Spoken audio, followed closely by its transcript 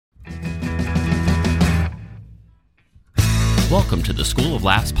Welcome to the School of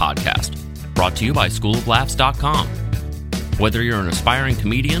Laughs podcast, brought to you by schooloflaughs.com. Whether you're an aspiring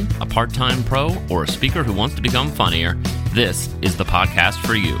comedian, a part-time pro, or a speaker who wants to become funnier, this is the podcast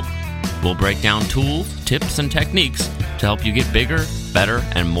for you. We'll break down tools, tips, and techniques to help you get bigger, better,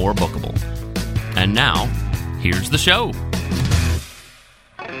 and more bookable. And now, here's the show.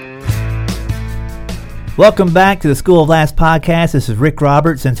 Welcome back to the School of Laughs podcast. This is Rick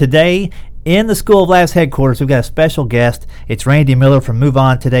Roberts, and today in the School of Laughs headquarters, we've got a special guest. It's Randy Miller from Move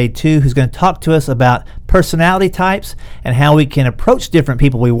On Today 2, who's going to talk to us about personality types and how we can approach different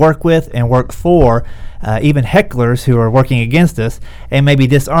people we work with and work for, even hecklers who are working against us, and maybe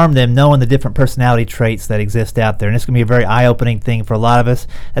disarm them knowing the different personality traits that exist out there. And it's going to be a very eye-opening thing for a lot of us.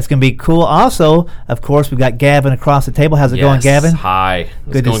 That's going to be cool. Also, of course, we've got Gavin across the table. How's it going, Gavin? Hi.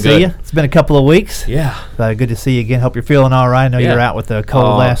 Good to see you. It's been a couple of weeks. Yeah. Good to see you again. Hope you're feeling all right. I know you were out with a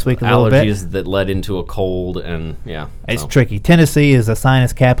cold last week a little bit. Allergies that led into a cold, and It's tricky. Tennessee is the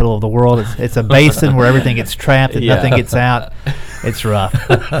sinus capital of the world. It's a basin where everything gets trapped and nothing gets out. It's rough.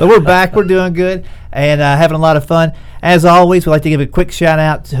 But we're back. We're doing good and having a lot of fun. As always, we'd like to give a quick shout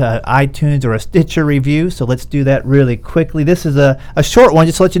out to iTunes or a Stitcher review. So let's do that really quickly. This is a short one,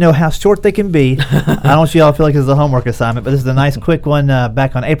 just to let you know how short they can be. I don't want you all to feel like this is a homework assignment, but this is a nice quick one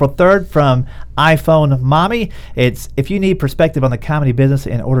back on April 3rd from iPhone Mommy. It's, if you need perspective on the comedy business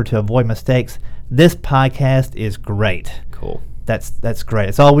in order to avoid mistakes, this podcast is great. Cool. That's great.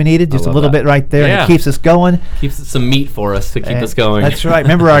 It's all we needed, just a little bit right there, and it keeps us going. Keeps some meat for us to keep us going. That's right.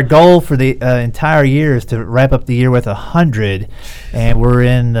 Remember, our goal for the entire year is to wrap up the year with 100, and we're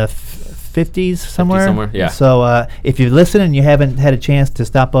in the 50s somewhere. Yeah. So if you listen and you haven't had a chance to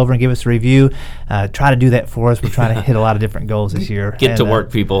stop over and give us a review, try to do that for us. We're trying to hit a lot of different goals this year. Get to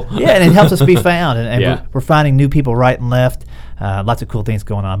work, people. Yeah, and it helps us be found, and we're finding new people right and left. Lots of cool things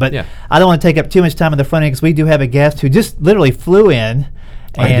going on. But I don't want to take up too much time in the front end because we do have a guest who just literally flew in.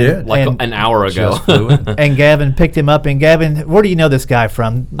 I did. Like an hour ago. And Gavin picked him up. And Gavin, where do you know this guy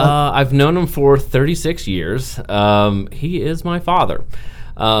from? I've known him for 36 years. He is my father.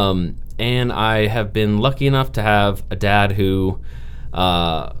 And I have been lucky enough to have a dad who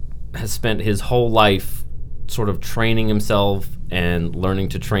has spent his whole life sort of training himself and learning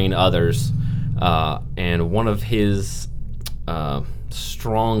to train others. And one of his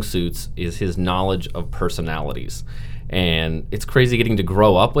strong suits is his knowledge of personalities. And it's crazy getting to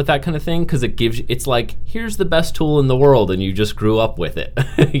grow up with that kind of thing because it's like, here's the best tool in the world, and you just grew up with it,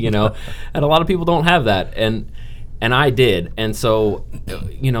 And a lot of people don't have that, and I did. And so,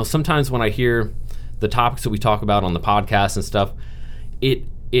 sometimes when I hear the topics that we talk about on the podcast and stuff, it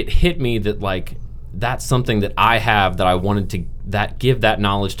hit me that like that's something that I have that I wanted to give that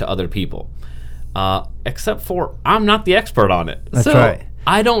knowledge to other people. Except for I'm not the expert on it. That's right.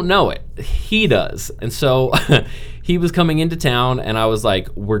 I don't know it. He does. And so he was coming into town, and I was like,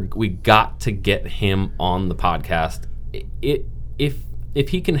 we got to get him on the podcast. If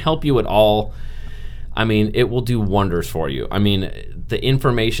he can help you at all, I mean, it will do wonders for you. I mean, the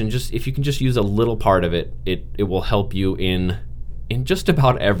information, just if you can just use a little part of it, it will help you in just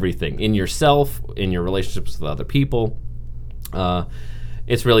about everything, in yourself, in your relationships with other people.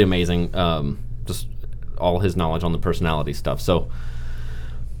 It's really amazing. Just all his knowledge on the personality stuff. So,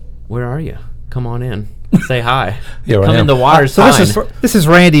 where are you? Come on in. Say hi. Come in the water's fine. This is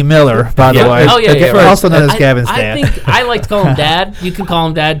Randy Miller, by the way. Oh, yeah. Also known as Gavin's dad. I think I like to call him Dad. You can call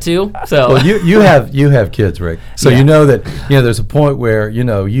him Dad, too. So. Well, you have kids, Rick. So you know that there's a point where,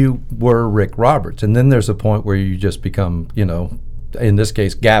 you were Rick Roberts, and then there's a point where you just become, in this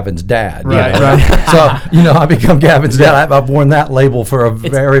case, Gavin's dad. Right. So, I become Gavin's dad. I've worn that label for a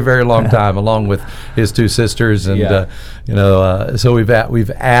very, very long time, along with his two sisters. And, so we've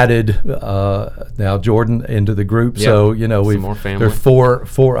added now Jordan into the group. Yep. So, more family. there's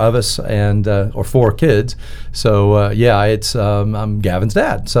four of us and or four kids. So, it's I'm Gavin's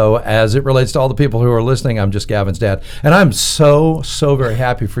dad. So as it relates to all the people who are listening, I'm just Gavin's dad. And I'm so very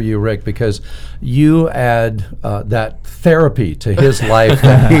happy for you, Rick, because you add that therapy to his life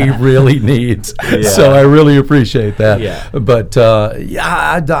that he really needs. Yeah. So I really appreciate that. Yeah. But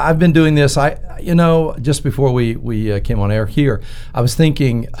I've been doing this. Just before we came on air here, I was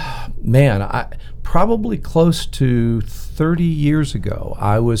thinking, I probably close to 30 years ago,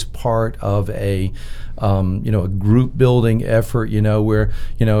 I was part of a group building effort, where,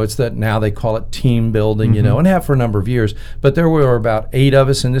 it's that now they call it team building, and have for a number of years. But there were about 8 of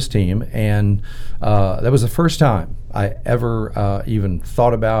us in this team, and that was the first time I ever even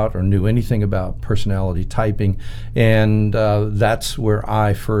thought about or knew anything about personality typing. And that's where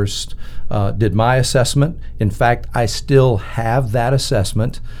I first did my assessment. In fact, I still have that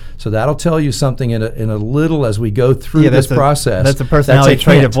assessment. So that'll tell you something in a little as we go through this process. That's a personality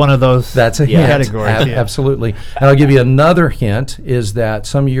trait of one of those categories. Absolutely. And I'll give you another hint is that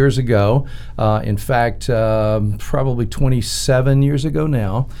some years ago, in fact, probably 27 years ago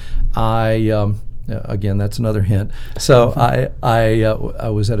now, again, that's another hint. So I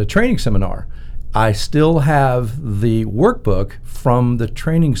was at a training seminar. I still have the workbook from the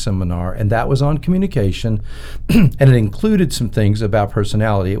training seminar, and that was on communication, and it included some things about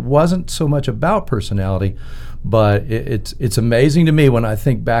personality. It wasn't so much about personality, but it's amazing to me when I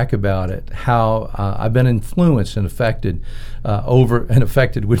think back about it, how I've been influenced and affected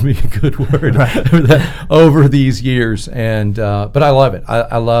affected would be a good word, over these years. And but I love it.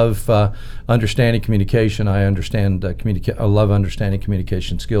 I love understanding communication. I love understanding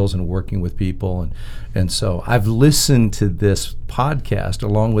communication skills and working with people. And so I've listened to this podcast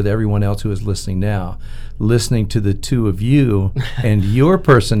along with everyone else who is listening now, listening to the two of you and your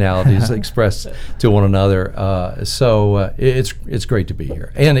personalities expressed to one another. So it's great to be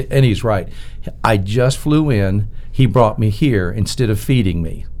here. And he's right. I just flew in. He brought me here instead of feeding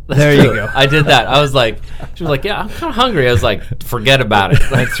me. There you go. I did that. I was like, she was like, yeah, I'm kind of hungry. I was like, forget about it.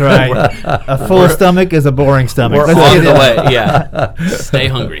 That's right. A full stomach is a boring stomach. We're on the way. Yeah. Stay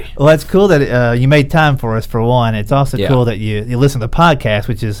hungry. Well, that's cool that you made time for us, for one. It's also cool that you listen to the podcast,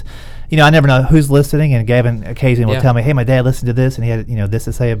 which is, I never know who's listening, and Gavin occasionally will tell me, hey, my dad listened to this, and he had, this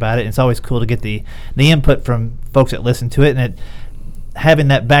to say about it. And it's always cool to get the input from folks that listen to it, and having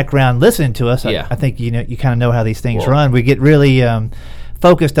that background listening to us, I think, you kind of know how these things run. We get really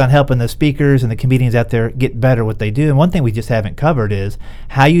focused on helping the speakers and the comedians out there get better what they do. And one thing we just haven't covered is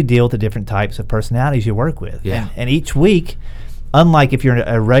how you deal with the different types of personalities you work with. Yeah. And each week, unlike if you're in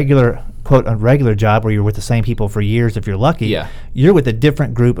a regular job where you're with the same people for years, if you're lucky, you're with a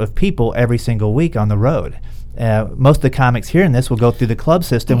different group of people every single week on the road. Most of the comics hearing this will go through the club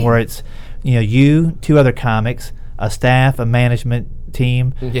system where it's, you, two other comics, a staff, a management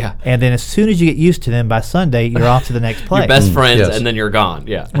team, and then as soon as you get used to them, by Sunday you're off to the next place. Your best friends, and then you're gone.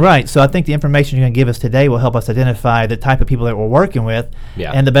 Right. So I think the information you're going to give us today will help us identify the type of people that we're working with,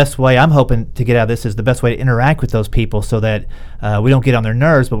 and the best way I'm hoping to get out of this is the best way to interact with those people so that we don't get on their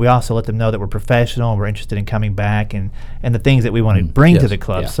nerves, but we also let them know that we're professional and we're interested in coming back and the things that we want to bring to the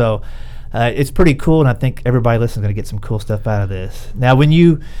club. So it's pretty cool, and I think everybody listening is going to get some cool stuff out of this. Now, when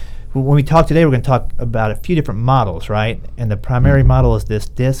we talk today, we're going to talk about a few different models, right? And the primary model is this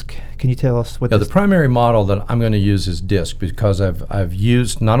DISC. Can you tell us what the primary model that I'm going to use is DISC because I've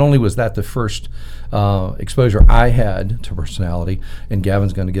used, not only was that the first exposure I had to personality, and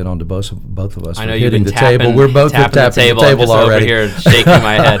Gavin's going to get on to both of us. I know you've been the table. We're both tapping the table I'm just already. Over here shaking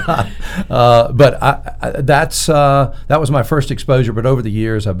my head. But that was my first exposure. But over the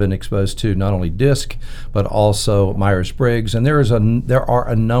years, I've been exposed to not only DISC but also Myers-Briggs, and there are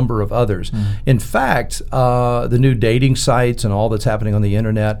a number of others. In fact, the new dating sites and all that's happening on the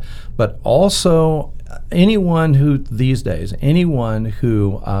internet, but also anyone who does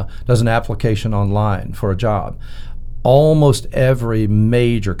an application online for a job, almost every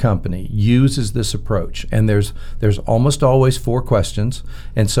major company uses this approach, and there's almost always 4 questions.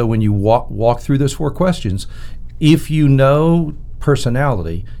 And so when you walk through those 4 questions, if you know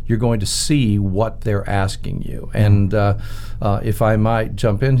personality, you're going to see what they're asking you. And if I might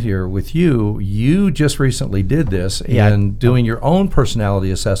jump in here with you just recently did this in doing your own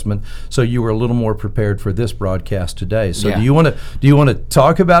personality assessment, so you were a little more prepared for this broadcast today. So do you want to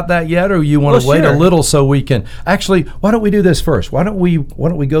talk about that yet, or you want to wait a little so we can actually? Why don't we do this first? Why don't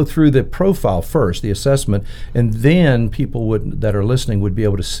we go through the profile first, the assessment, and then people that are listening would be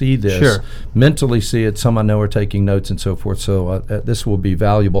able to see this, mentally see it. Some I know are taking notes and so forth. So this will be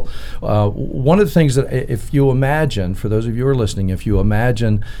valuable. One of the things that, if you imagine, for those of you who are listening, if you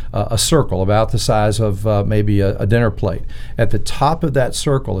imagine a circle about the size of maybe a dinner plate, at the top of that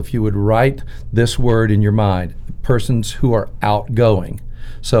circle, if you would write this word in your mind, persons who are outgoing.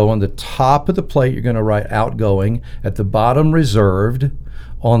 So on the top of the plate, you're going to write outgoing. At the bottom, reserved.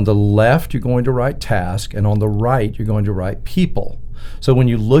 On the left, you're going to write task. And on the right, you're going to write people. So when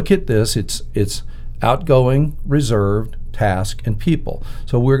you look at this, it's outgoing, reserved, task, and people.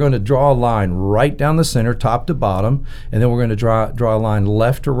 So we're going to draw a line right down the center, top to bottom, and then we're going to draw a line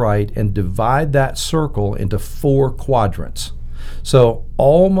left to right and divide that circle into 4 quadrants. So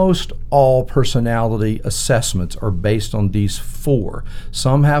almost all personality assessments are based on these 4.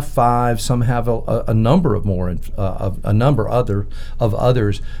 Some have 5, some have a number of more, a number of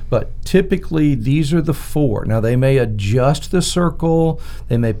others, but typically these are the 4. Now they may adjust the circle,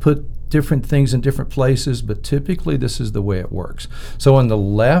 they may put different things in different places, but typically this is the way it works. So in the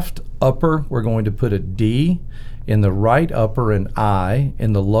left upper, we're going to put a D, in the right upper an I,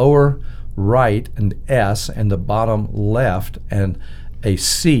 in the lower right an S, and the bottom left and a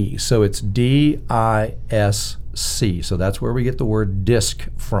C. So it's DISC. So that's where we get the word disc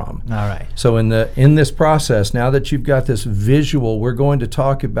from. All right. So in this process, now that you've got this visual, we're going to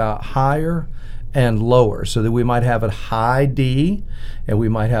talk about higher and lower, so that we might have a high D and we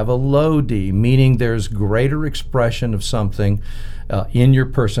might have a low D, meaning there's greater expression of something in your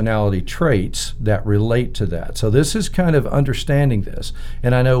personality traits that relate to that. So this is kind of understanding this.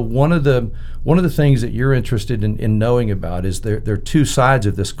 And I know one of the things that you're interested in knowing about is there are 2 sides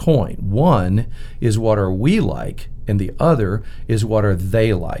of this coin. One is what are we like, and the other is what are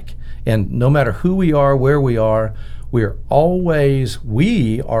they like. And no matter who we are, where we are always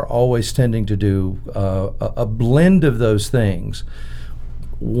tending to do a blend of those things.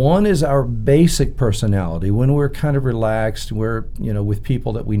 One is our basic personality when we're kind of relaxed, we're with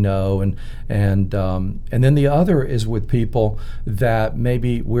people that we know, and then the other is with people that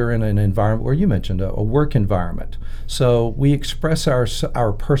maybe we're in an environment where you mentioned a work environment. So we express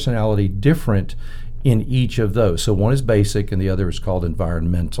our personality different in each of those. So one is basic and the other is called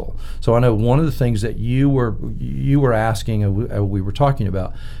environmental. So I know one of the things that you were asking and we were talking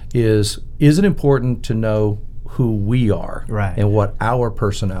about is it important to know who we are, right, and what our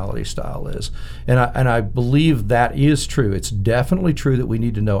personality style is. And I believe that is true. It's definitely true that we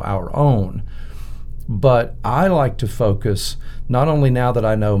need to know our own. But I like to focus, not only now that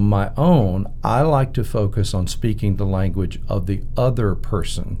I know my own, I like to focus on speaking the language of the other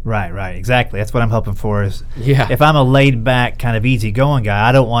person. Right, exactly. That's what I'm hoping for is if I'm a laid-back, kind of easygoing guy,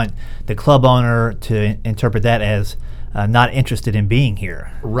 I don't want the club owner to interpret that as not interested in being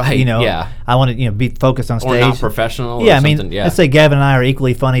here. Right, I want to be focused on stage. Or not professional. Yeah, or I mean, something. let's say Gavin and I are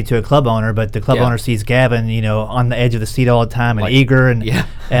equally funny to a club owner, but the club owner sees Gavin, on the edge of the seat all the time and eager, and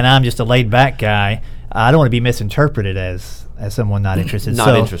I'm just a laid-back guy. I don't want to be misinterpreted as someone not interested.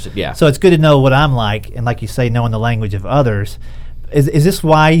 Interested, So it's good to know what I'm like, and like you say, knowing the language of others. Is this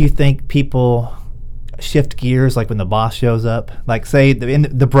why you think people shift gears, like when the boss shows up? Like, say, in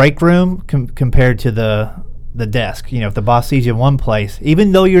the break room compared to the desk. If the boss sees you in one place,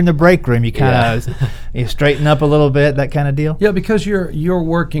 even though you're in the break room, you kind of you straighten up a little bit, that kind of deal. Yeah, because you're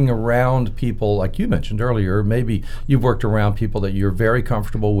working around people, like you mentioned earlier. Maybe you've worked around people that you're very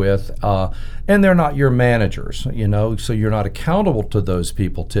comfortable with, and they're not your managers, so you're not accountable to those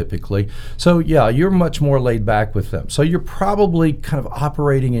people typically. So you're much more laid back with them. So you're probably kind of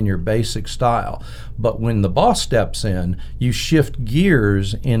operating in your basic style. But when the boss steps in, you shift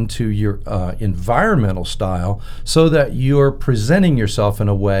gears into your environmental style, so that you're presenting yourself in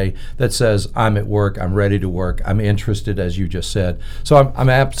a way that says, I'm at work, I'm ready to work, I'm interested, as you just said. So I'm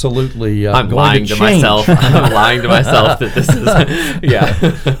absolutely I'm going lying to to myself. I'm lying to myself that this is,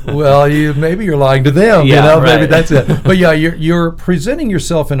 Well, maybe you're lying to them, right. Maybe that's it. But you're presenting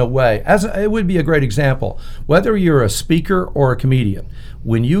yourself in a way, it would be a great example, whether you're a speaker or a comedian.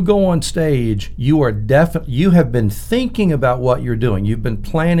 When you go on stage, you have been thinking about what you're doing. You've been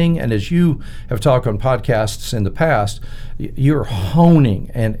planning, and as you have talked on podcasts in the past, you're honing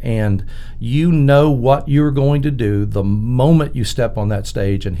and you know what you're going to do the moment you step on that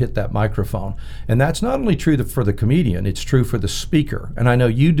stage and hit that microphone. And that's not only true for the comedian, it's true for the speaker. And I know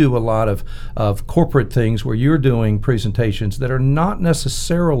you do a lot of corporate things where you're doing presentations that are not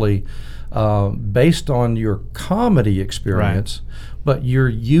necessarily based on your comedy experience, but you're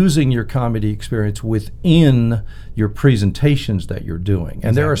using your comedy experience within your presentations that you're doing.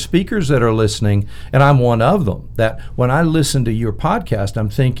 And Exactly. There are speakers that are listening, and I'm one of them, that when I listen to your podcast, I'm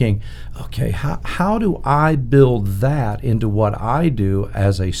thinking, okay, how do I build that into what I do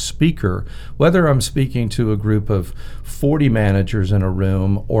as a speaker, whether I'm speaking to a group of 40 managers in a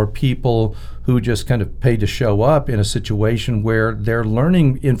room or people who just kind of pay to show up in a situation where they're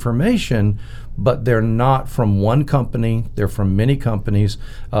learning information, but they're not from one company, they're from many companies,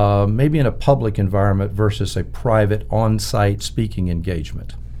 maybe in a public environment versus a private on-site speaking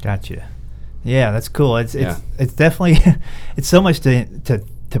engagement. Gotcha. Yeah, that's cool. It's definitely it's so much to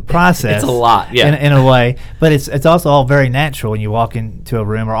process. It's a lot, in a way, but it's also all very natural when you walk into a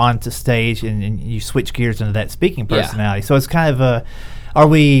room or onto stage and you switch gears into that speaking personality. So it's kind of are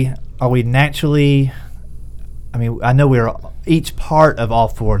we naturally I mean, I know we're each part of all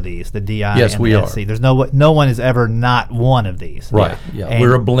four of these, the DI Yes, and we the are. SC. There's no one is ever not one of these. Right. Yeah. And-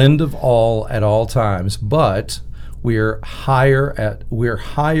 We're a blend of all at all times, but we're higher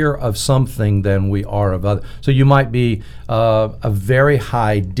of something than we are of other. So you might be a very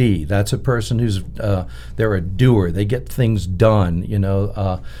high D. That's a person who's they're a doer. They get things done.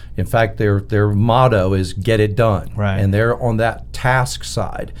 In fact, their motto is "Get it done," Right. and they're on that task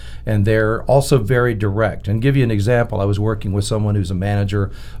side. And they're also very direct. And give you an example, I was working with someone who's a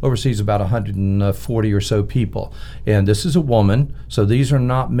manager, oversees about 140 or so people. And this is a woman, so these are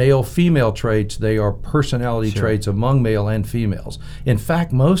not male-female traits. They are personality traits among male and females. In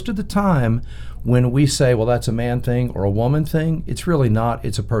fact, most of the time, when we say, well, that's a man thing or a woman thing, it's really not.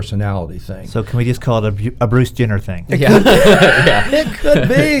 It's a personality thing. So can we just call it a Bruce Jenner thing? It could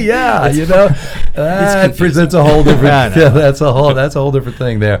be, yeah. That presents a whole different. Yeah, that's a whole different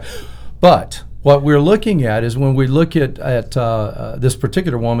thing there. But what we're looking at is when we look at this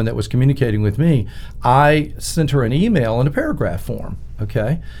particular woman that was communicating with me, I sent her an email in a paragraph form.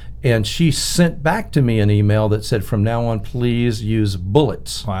 Okay. And she sent back to me an email that said, from now on, please use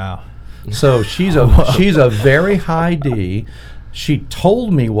bullets. Wow. So she's a very high D. She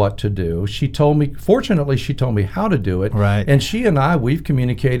told me what to do. Fortunately, she told me how to do it. Right. And she and we've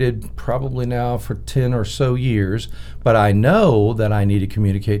communicated probably now for 10 or so years, but I know that I need to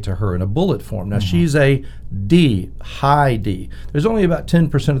communicate to her in a bullet form. Now, she's a D, high D. There's only about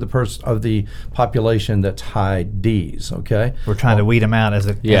 10% of the population that's high Ds, okay? We're trying to weed them out as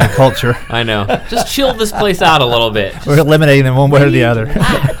a culture. I know. Just chill this place out a little bit. We're eliminating them one way or the other.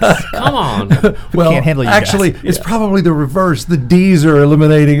 Come on. Well, can't handle you actually, guys. it's probably the reverse. The D's are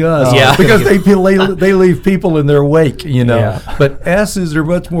eliminating us. Yeah. Because they leave people in their wake, Yeah. But S's are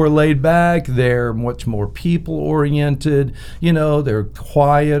much more laid back. They're much more people oriented. They're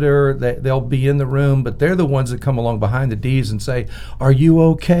quieter. They'll be in the room, but they're the ones that come along behind the D's and say, "Are you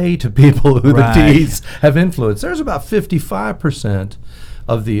okay?" to people who Right. the D's have influenced. There's about 55%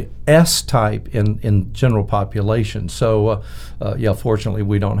 of the S type in general population. So, fortunately,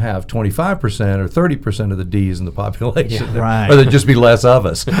 we don't have 25% or 30% of the D's in the population. Yeah, right. Or there'd just be less of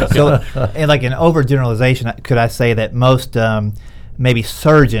us. So, and like an overgeneralization, could I say that most maybe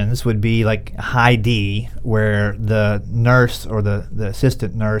surgeons would be like high D, where the nurse or the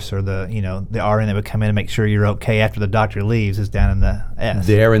assistant nurse or the RN that would come in and make sure you're okay after the doctor leaves is down in the S.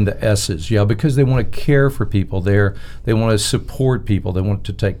 They're in the S's, because they want to care for people. They want to support people. They want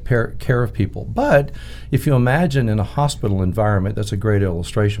to take care of people. But if you imagine in a hospital environment, that's a great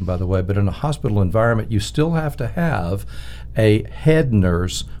illustration, by the way, but in a hospital environment, you still have to have a head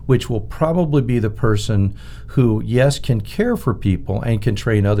nurse, which will probably be the person who, yes, can care for people and can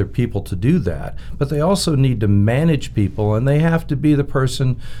train other people to do that, but they also need to manage people, and they have to be the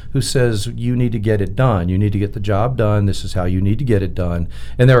person who says, you need to get it done. You need to get the job done. This is how you need to get it done.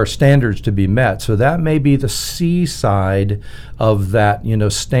 And there are standards to be met. So that may be the C side of that,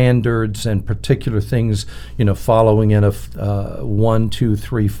 standards and particular things, following in a 1, 2,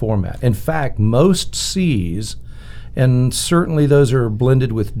 3 format. In fact, most C's, and certainly those are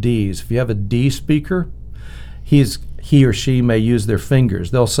blended with D's. If you have a D speaker, he or she may use their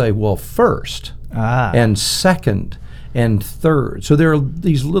fingers. They'll say, well, first and second and third. So there are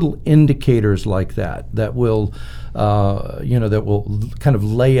these little indicators like that will that will kind of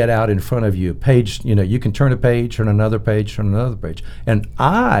lay it out in front of you. Page, you can turn a page, turn another page, turn another page. And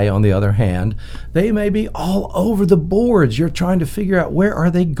on the other hand, they may be all over the boards. You're trying to figure out where are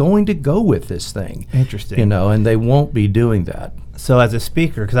they going to go with this thing. Interesting. And they won't be doing that. So as a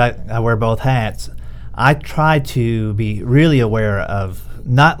speaker, because I wear both hats, I try to be really aware of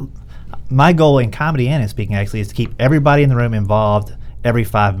my goal in comedy and in speaking actually is to keep everybody in the room involved every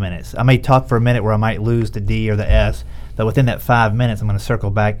 5 minutes. I may talk for a minute where I might lose the D or the S, but within that 5 minutes, I'm going to circle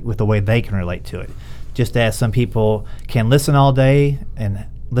back with the way they can relate to it. Just as some people can listen all day and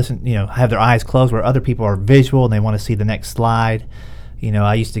listen, have their eyes closed, where other people are visual and they want to see the next slide.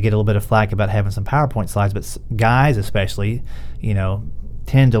 I used to get a little bit of flack about having some PowerPoint slides, but guys especially,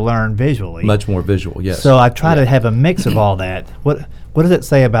 tend to learn visually. Much more visual, yes. So I try to have a mix of all that. What does it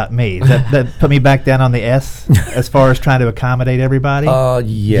say about me? Does that put me back down on the S as far as trying to accommodate everybody?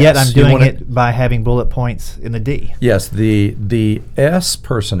 Yes. Yet I'm doing it by having bullet points in the D. Yes, the S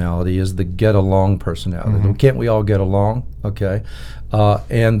personality is the get along personality. Mm-hmm. Can't we all get along? Okay.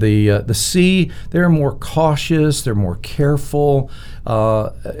 And the C, they're more cautious, they're more careful.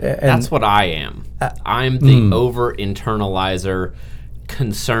 And that's what I am. I'm the over-internalizer,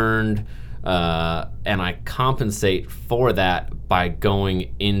 concerned, and I compensate for that by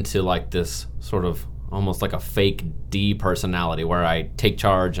going into like this sort of almost like a fake D personality where I take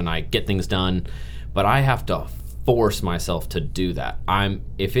charge and I get things done, but I have to force myself to do that.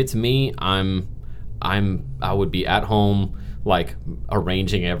 If it's me, I would be at home, like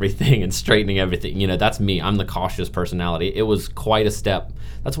arranging everything and straightening everything. That's me. I'm the cautious personality. It was quite a step.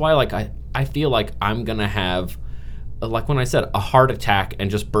 That's why, like, I feel like I'm gonna have, like when I said, a heart attack and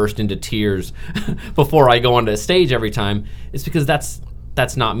just burst into tears before I go onto a stage every time. It's because that's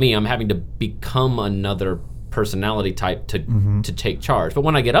not me. I'm having to become another personality type to take charge. But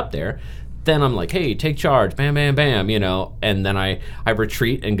when I get up there, then I'm like, hey, take charge, bam, bam, bam, and then I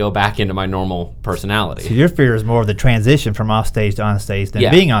retreat and go back into my normal personality. So your fear is more of the transition from off stage to on stage than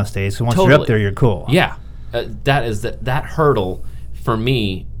being on stage. So once you're up there, you're cool. Yeah, that is that hurdle for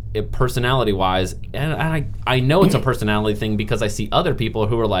me, personality-wise, and I know it's a personality thing because I see other people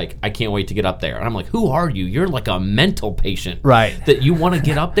who are like, I can't wait to get up there. And I'm like, who are you? You're like a mental patient. Right. That you want to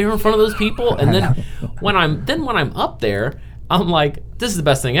get up there in front of those people. And then when I'm up there, I'm like, this is the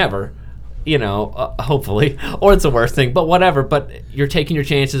best thing ever. Hopefully, or it's the worst thing, but whatever. But you're taking your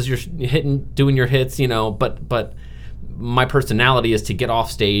chances, you're doing your hits, but my personality is to get off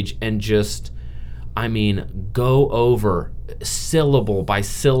stage and just, go over syllable by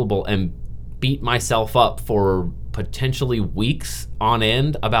syllable and beat myself up for potentially weeks on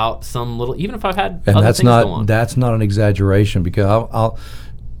end about some little, even if I've had and other that's things not go on. That's not an exaggeration, because I'll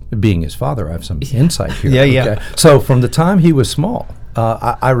being his father, I have some insight here. Yeah. So from the time he was small,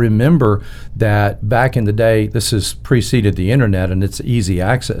 I remember that back in the day, this has preceded the internet and it's easy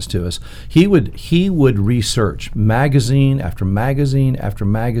access to us. He would research magazine after magazine after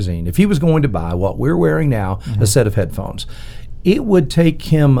magazine. If he was going to buy what we're wearing now, a set of headphones, it would take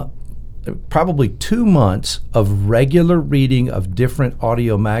him probably 2 months of regular reading of different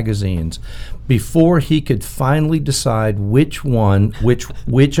audio magazines before he could finally decide which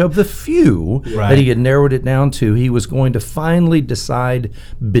of the few that he had narrowed it down to he was going to finally decide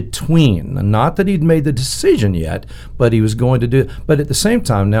between. Not that he'd made the decision yet, but he was going to do it. But at the same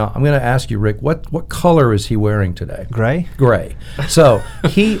time, now I'm going to ask you, Rick, what color is he wearing today? Gray. So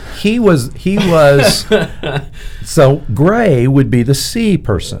he was so gray would be the C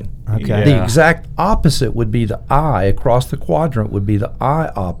person. Okay. Yeah. The exact opposite would be the I. Across the quadrant would be the I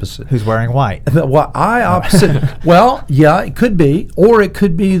opposite. Who's wearing white? The I opposite. Well, yeah, it could be, or it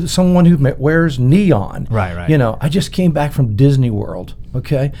could be someone who wears neon. Right. I just came back from Disney World.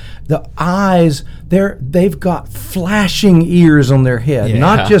 Okay, the eyes, they've got flashing ears on their head,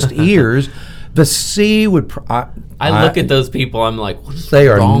 not just ears. The C would. I look at those people. I'm like, what is they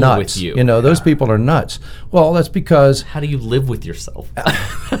are wrong nuts. with you? Those people are nuts. Well, that's because. How do you live with yourself?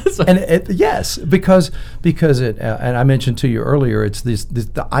 Yes, because it, and I mentioned to you earlier, it's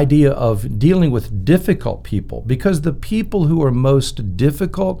the idea of dealing with difficult people, because the people who are most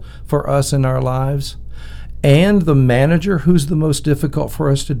difficult for us in our lives, and the manager who's the most difficult for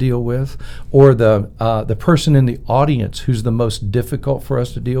us to deal with, or the person in the audience who's the most difficult for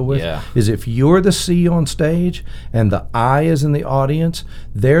us to deal with, is if you're the C on stage and the I is in the audience,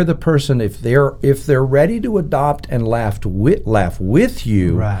 they're the person, if they're ready to adopt and laugh with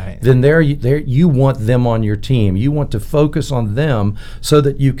you, then you want them on your team. You want to focus on them so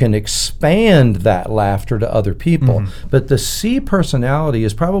that you can expand that laughter to other people. But the C personality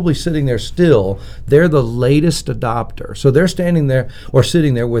is probably sitting there still. They're the latest adopter. So they're standing there or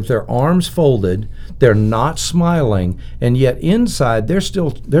sitting there with their arms folded. They're not smiling, and yet inside they're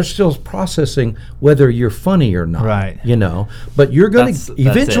still processing whether you're funny or not. Right. But you're going to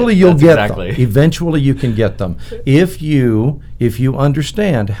eventually you'll get them. Eventually you can get them if you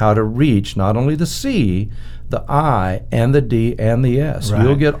understand how to reach not only the C, the I, and the D, and the S.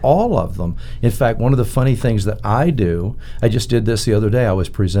 You'll get all of them. In fact, one of the funny things that I do, I just did this the other day. I was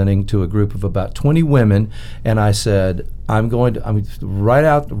presenting to a group of about 20 women, and I said, I'm right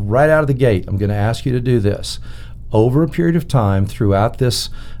out of the gate, I'm going to ask you to do this. Over a period of time, throughout this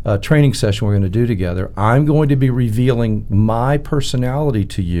training session we're going to do together, I'm going to be revealing my personality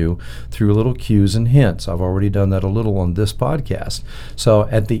to you through little cues and hints. I've already done that a little on this podcast. So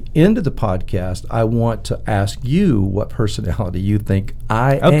at the end of the podcast, I want to ask you what personality you think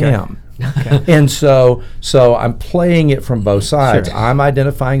I am. Okay. And so I'm playing it from both sides. Sure. I'm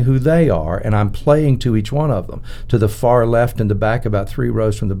identifying who they are, and I'm playing to each one of them. To the far left in the back, about 3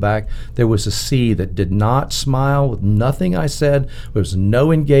 rows from the back, there was a C that did not smile with nothing I said. There was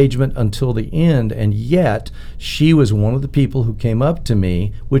no engagement until the end, and yet she was one of the people who came up to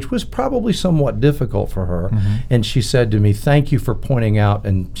me, which was probably somewhat difficult for her, and she said to me, thank you for pointing out,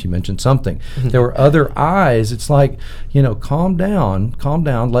 and she mentioned something. There were other I's. It's like, calm down,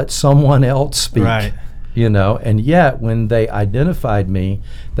 let someone else speak. Right. And yet when they identified me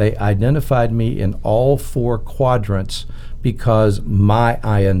in all 4 quadrants, because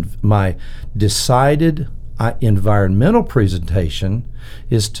my decided environmental presentation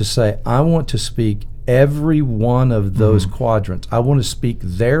is to say, I want to speak every one of those quadrants. I want to speak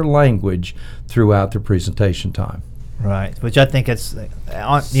their language throughout the presentation time. Right, which I think it's,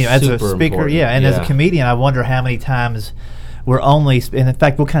 as a Super speaker, important. and as a comedian, I wonder how many times we're only, and in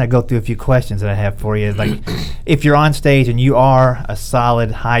fact, we'll kind of go through a few questions that I have for you. Like, if you're on stage and you are a solid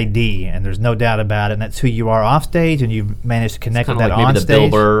high D, and there's no doubt about it, and that's who you are off stage, and you've managed to connect with Kind that of like on maybe the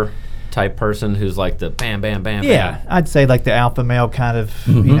stage. Bill Burr type person who's like the bam, bam, bam, Yeah, bam. I'd say like the alpha male kind of,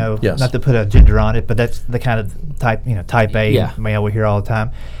 Yes. not to put a gender on it, but that's the kind of type, type A male we hear all the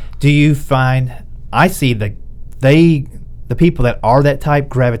time. Do you find, I see the people that are that type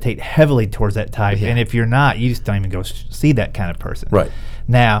gravitate heavily towards that type, and if you're not, you just don't even go see that kind of person. Right.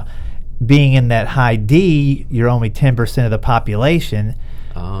 Now, being in that high D, you're only 10% of the population.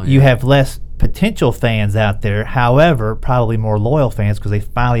 Oh, You yeah. have less potential fans out there, however, probably more loyal fans because they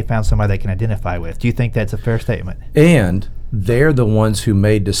finally found somebody they can identify with. Do you think that's a fair statement? And they're the ones who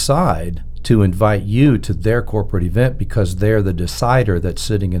may decide to invite you to their corporate event because they're the decider that's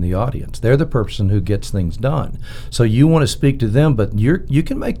sitting in the audience. They're the person who gets things done. So you want to speak to them, but you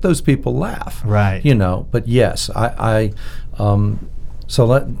can make those people laugh. Right. But yes,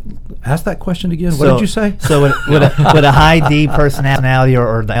 so ask that question again. What did you say? So would a high D personality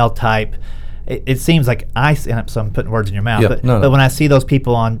or the L type, it seems like so I'm putting words in your mouth, Yeah, but, no. but when I see those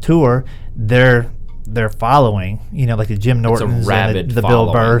people on tour, they're following, like the Jim Nortons and rabid the Bill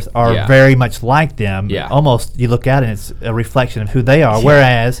following. Burrs are Yeah. very much like them. Yeah. Almost you look at it and it's a reflection of who they are.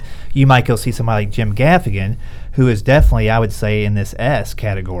 Whereas you might go see somebody like Jim Gaffigan, who is definitely, I would say, in this S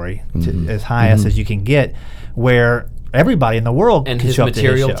category, as high S as you can get, where everybody in the world And can his show up to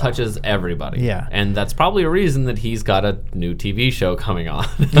material his show. touches everybody. Yeah. And that's probably a reason that he's got a new TV show coming on.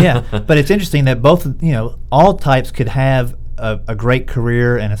 Yeah, but it's interesting that both, all types could have a great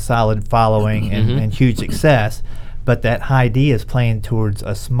career and a solid following and huge success, but that high D is playing towards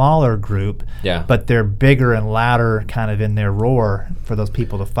a smaller group, Yeah. but they're bigger and louder kind of in their roar for those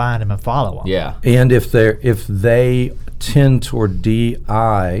people to find them and follow them. Yeah. And if they tend toward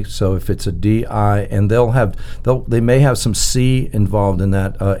DI, so if it's a DI, and they may have some C involved in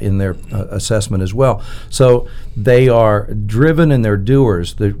that in their assessment as well. So they are driven and they're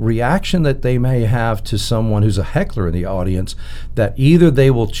doers. The reaction that they may have to someone who's a heckler in the audience, that either they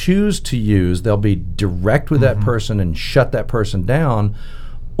will choose to use, they'll be direct with that person and shut that person down,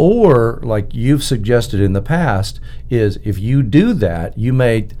 or like you've suggested in the past, is if you do that, you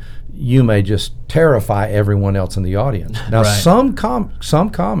may just terrify everyone else in the audience. Now, Right. some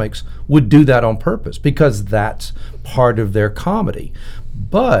comics would do that on purpose because that's part of their comedy.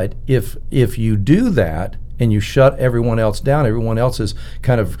 But if you do that and you shut everyone else down, everyone else is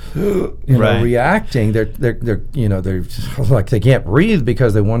kind of Right. reacting. They're like they can't breathe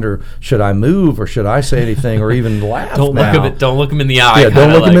because they wonder, should I move or should I say anything or even laugh? Don't now? look him in the eye. Yeah,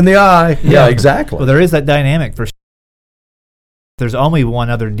 don't look them in the eye. Yeah, exactly. Well, there is that dynamic for. There's only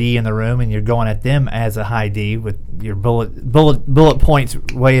one other D in the room, and you're going at them as a high D with your bullet points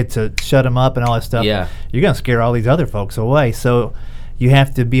way to shut them up and all that stuff. Yeah. You're going to scare all these other folks away. So you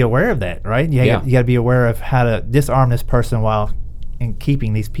have to be aware of that, right? You got to be aware of how to disarm this person while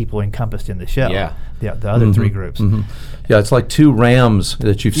keeping these people encompassed in the show. Yeah. The other three groups. Yeah, it's like two rams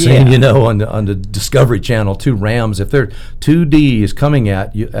that you've seen, on the Discovery Channel. Two rams. If they're two Ds coming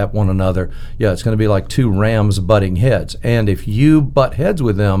at one another, it's going to be like two rams butting heads. And if you butt heads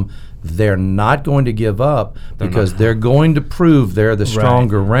with them, they're not going to give up because they're going to prove they're the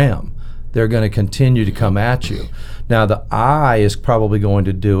stronger ram. They're going to continue to come at you. Now the I is probably going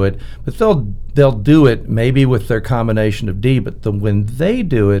to do it, but they'll do it maybe with their combination of D. But when they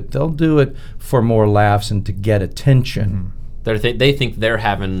do it, they'll do it for more laughs and to get attention. They think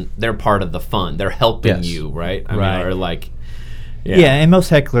they're part of the fun. They're helping you, right? I mean, or like, and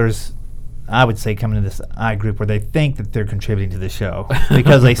most hecklers, I would say, come into this I group where they think that they're contributing to the show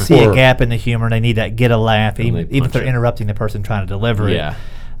because they see a gap in the humor. They need to get a laugh, even if they're interrupting the person trying to deliver it.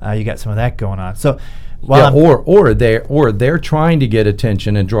 You got some of that going on. So, or they're trying to get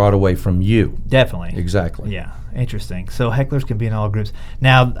attention and draw it away from you. Definitely. Exactly. Yeah. Interesting. So hecklers can be in all groups.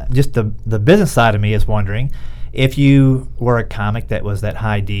 Now, just the business side of me is wondering, if you were a comic that was that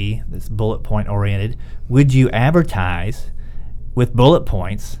high D, that's bullet point oriented, would you advertise with bullet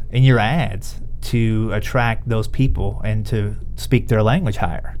points in your ads to attract those people and to speak their language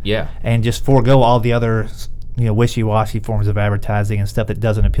higher? Yeah. And just forego all the other wishy-washy forms of advertising and stuff that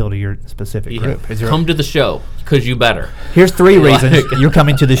doesn't appeal to your specific group. Come to the show because you better. Here's 3 reasons you're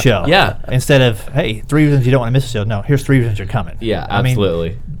coming to the show. Yeah. Instead of, hey, 3 reasons you don't want to miss the show. No, here's 3 reasons you're coming. Yeah,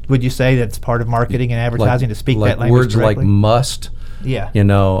 absolutely. Would you say that's part of marketing and advertising to speak like that language words directly? like must, Yeah.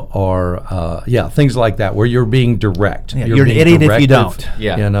 Or things like that, where you're being direct. Yeah, you're an being idiot if you directive, don't.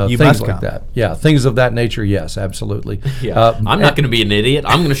 Yeah. You things must like come. that. Yeah, things of that nature. Yes, absolutely. Yeah. I'm not going to be an idiot.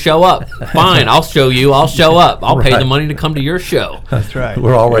 I'm going to show up. Fine, I'll show you. I'll show up. I'll pay the money to come to your show. That's right.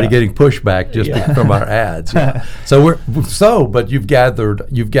 We're already getting pushback just from our ads. Yeah. But you've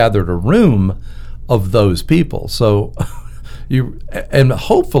gathered a room of those people. So and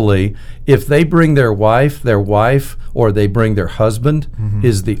hopefully, if they bring their wife, or they bring their husband,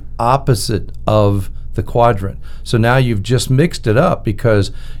 is the opposite of the quadrant. So now you've just mixed it up,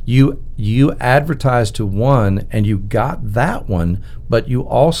 because you advertised to one and you got that one, but you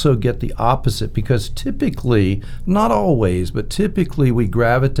also get the opposite, because typically, not always, but typically we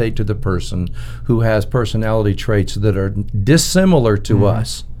gravitate to the person who has personality traits that are dissimilar to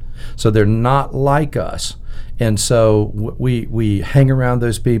us. So they're not like us. And so we hang around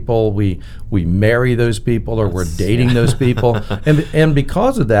those people, we marry those people, or we're dating those people. And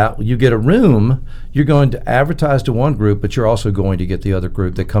because of that, you get a room, you're going to advertise to one group, but you're also going to get the other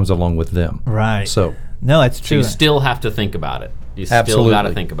group that comes along with them. Right. So no, that's So true. you still have to think about it. You still Absolutely. got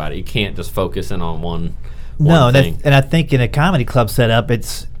to think about it. You can't just focus in on one No, thing. and I think in a comedy club setup,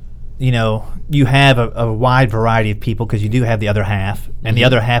 it's, you have a wide variety of people, because you do have the other half, and the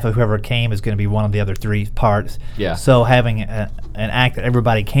other half of whoever came is going to be one of the other three parts. Yeah. So having an act that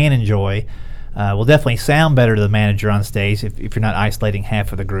everybody can enjoy will definitely sound better to the manager on stage if you're not isolating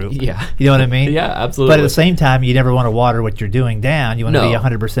half of the group. Yeah. You know what I mean? Yeah, absolutely. But at the same time, you never want to water what you're doing down. You want to No. be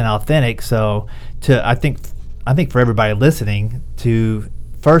 100% authentic. So I think for everybody listening to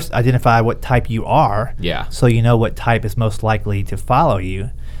first identify what type you are. Yeah. So you know what type is most likely to follow you.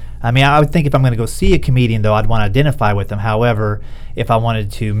 I mean, I would think if I'm going to go see a comedian, though, I'd want to identify with them. However, if I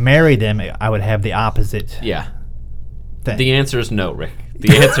wanted to marry them, I would have the opposite Yeah. thing. The answer is no, Rick.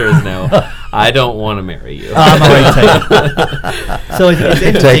 The answer is no. I don't want to marry you. I'm already taken. So it's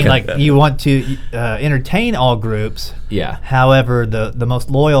interesting, Taken. like you want to entertain all groups. Yeah. However, the most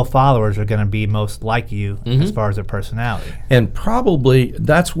loyal followers are going to be most like you as far as their personality. And probably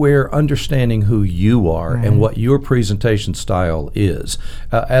that's where understanding who you are and what your presentation style is.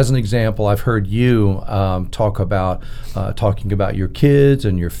 As an example, I've heard you talking about your kids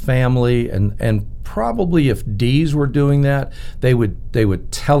and your family, and probably if D's were doing that, they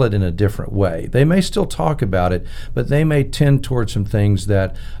would tell it in a different way. They may still talk about it, but they may tend towards some things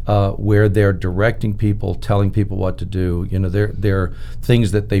that where they're directing people, telling people what to do. They're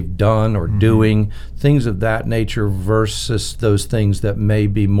things that they've done or doing, things of that nature, versus those things that may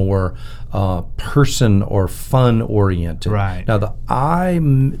be more person or fun oriented. Right. Now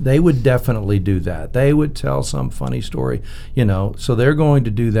they would definitely do that. They would tell some funny story, so they're going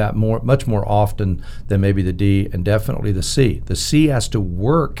to do that much more often than maybe the D and definitely the C. The C has to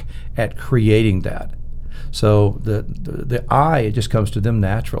work at creating that. So the I, it just comes to them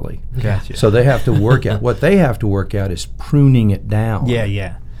naturally. Gotcha. So they have to work at what they have to work at is pruning it down.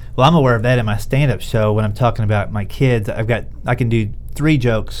 Yeah. Well, I'm aware of that in my stand-up show when I'm talking about my kids. I can do 3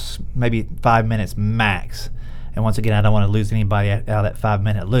 jokes, maybe 5 minutes max. And once again, I don't want to lose anybody out of that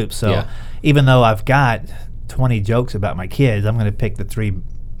 5-minute loop. So even though I've got 20 jokes about my kids, I'm going to pick the 3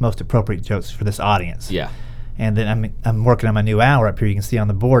 most appropriate jokes for this audience. Yeah. And then I'm working on my new hour up here. You can see on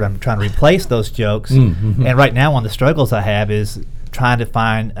the board. I'm trying to replace those jokes. And right now, one of the struggles I have is trying to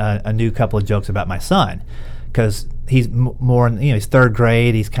find a new couple of jokes about my son, because he's more, he's 3rd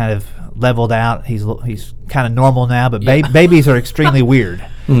grade. He's kind of leveled out. He's kind of normal now. But babies are extremely weird.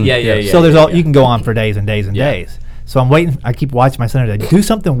 Yeah. So you can go on for days and days and days. So I'm waiting. I keep watching my son today. Do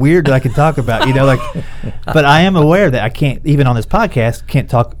something weird that I can talk about. But I am aware that I can't, even on this podcast, can't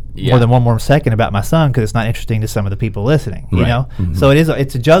talk more than one more second about my son, because it's not interesting to some of the people listening. You know, so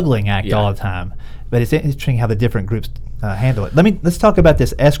it's a juggling act all the time. But it's interesting how the different groups handle it. Let's talk about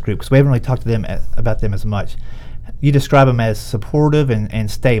this S group, because we haven't really talked to about them as much. You describe them as supportive and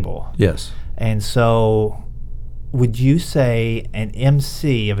stable. Yes. And so, would you say an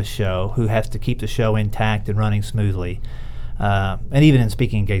MC of a show who has to keep the show intact and running smoothly, and even in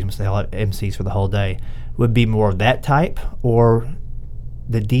speaking engagements, they have MCs for the whole day, would be more of that type, or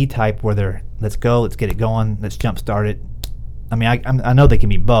the D type where they're, let's go, let's get it going, let's jumpstart it? I mean, I know they can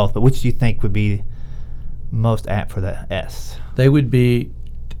be both, but which do you think would be most apt for the S? They would be,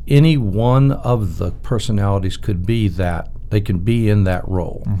 any one of the personalities could be that. They can be in that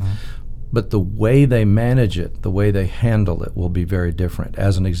role. But the way they manage it, the way they handle it will be very different.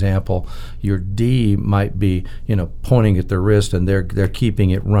 As an example, your D might be, pointing at their wrist and they're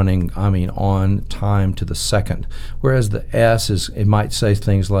keeping it running, on time to the second. Whereas the S it might say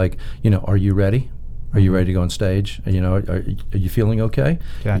things like, are you ready? Are you ready to go on stage? You know, are you feeling okay?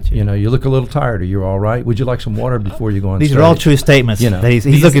 Gotcha. You know, you look a little tired. Are you all right? Would you like some water before you go on These stage? are all true statements. You know.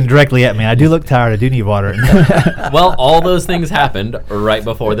 He's looking directly at me. I do look tired. I do need water. Well, all those things happened right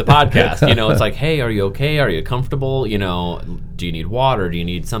before the podcast. You know, it's like, hey, are you okay? Are you comfortable? You know, do you need water? Do you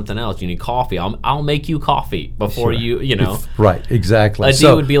need something else? Do you need coffee? I'll make you coffee before you know. Right, exactly. A D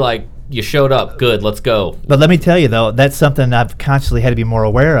would be like, you showed up, good, let's go. But let me tell you, though, that's something I've constantly had to be more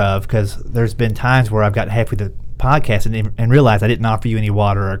aware of, because there's been times where I've gotten halfway through the podcast and realized I didn't offer you any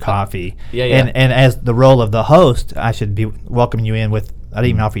water or coffee. Yeah. And as the role of the host, I should be welcoming you in with, I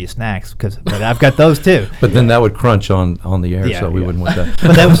didn't even offer you snacks, but I've got those too. But then that would crunch on the air, so we wouldn't want that.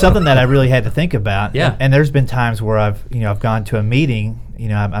 But that was something that I really had to think about. Yeah. And there's been times where I've gone to a meeting. You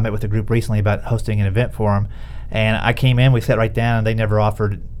know, I met with a group recently about hosting an event for them, and I came in, we sat right down, and they never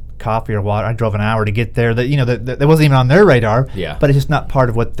offered coffee or water. I drove an hour to get there. That wasn't even on their radar. Yeah. But it's just not part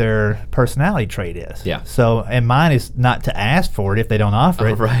of what their personality trait is. Yeah. So, and mine is not to ask for it if they don't offer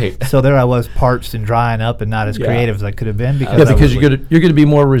it. Right. So there I was, parched and drying up, and not as creative as I could have been because you're going to be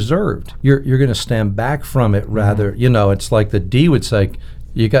more reserved. You're going to stand back from it rather. You know, it's like the D would say,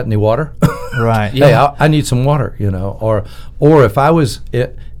 "You got any water?" Right. Hey, I need some water. You know, or if I was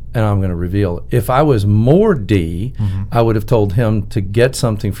it. And I'm going to reveal, if I was more D, I would have told him to get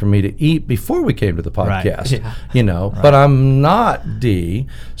something for me to eat before we came to the podcast. Right. Yeah. You know, but I'm not D,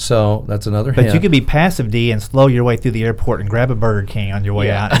 so that's another hint. But you could be passive D and slow your way through the airport and grab a Burger King on your way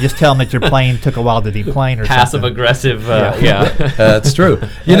out, and just tell them that your plane took a while to deplane or Passive something. aggressive. That's true.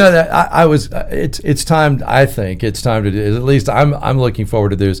 You know that I was. It's time. I think it's time to do. At least I'm looking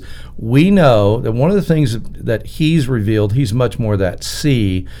forward to this. We know that one of the things that he's revealed, he's much more that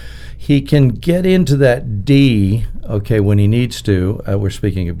C. He can get into that D, okay, when he needs to. We're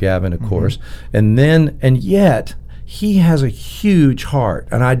speaking of Gavin, of course, and yet he has a huge heart,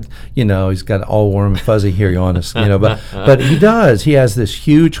 and he's got all warm and fuzzy here on us, but he does. He has this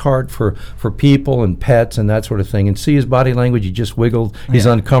huge heart for people and pets and that sort of thing. And see his body language; he just wiggled. He's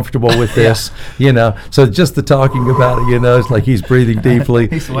uncomfortable with this, So just the talking about it, it's like he's breathing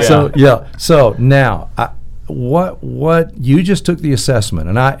deeply. So now. What you just took the assessment,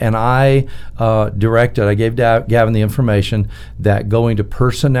 and I directed. I gave Gavin the information that going to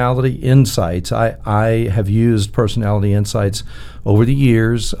Personality Insights. I have used Personality Insights over the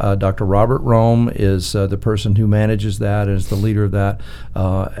years. Dr. Robert Rome is the person who manages that, is the leader of that,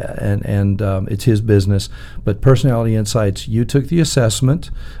 and it's his business. But Personality Insights, you took the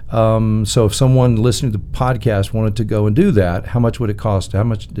assessment. So if someone listening to the podcast wanted to go and do that, how much would it cost? How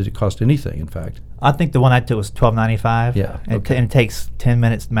much did it cost? Anything, in fact? I think the one I took was $12.95. Yeah, and it takes 10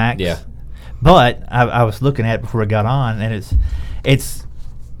 minutes max. Yeah, but I was looking at it before I got on, and it's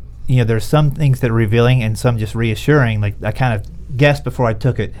there's some things that are revealing and some just reassuring. Like I kind of guessed before I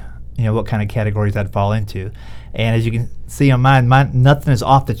took it, what kind of categories I'd fall into, and as you can see on mine nothing is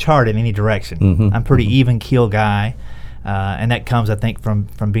off the chart in any direction. I'm a pretty even keel guy. And that comes, I think,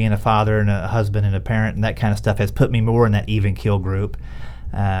 from being a father and a husband and a parent, and that kind of stuff has put me more in that even keel group.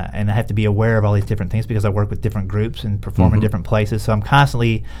 And I have to be aware of all these different things because I work with different groups and perform in different places. So I'm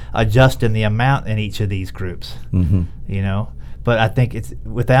constantly adjusting the amount in each of these groups. But I think it's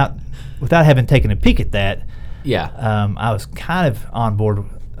without having taken a peek at that. Yeah. I was kind of on board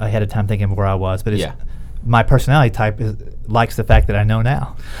ahead of time thinking where I was, but my personality type likes the fact that I know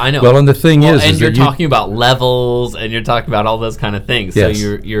now. I know. Well, and the thing is and you're that talking about levels, and you're talking about all those kind of things. Yes.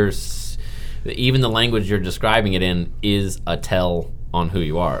 So you're even the language you're describing it in is a tell on who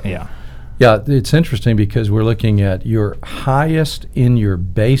you are. Yeah. Yeah, it's interesting because we're looking at your highest in your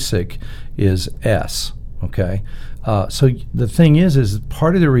basic is S, okay? So the thing is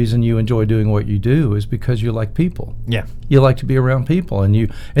part of the reason you enjoy doing what you do is because you like people. Yeah. You like to be around people, and you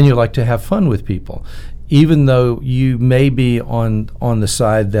like to have fun with people. Even though you may be on the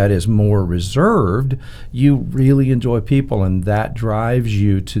side that is more reserved, you really enjoy people, and that drives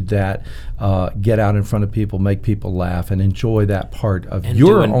you to that get out in front of people, make people laugh, and enjoy that part of And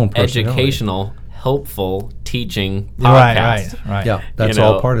your do an own personality. educational, helpful teaching podcast. Right. Yeah, that's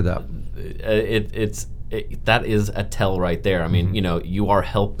all part of that. That is a tell right there. I mean, you are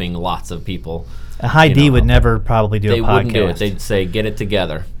helping lots of people. A high D would never probably do a podcast. They wouldn't do it. They'd say, get it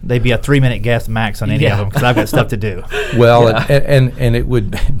together. They'd be a 3-minute guest max on any of them because I've got stuff to do. Well, and it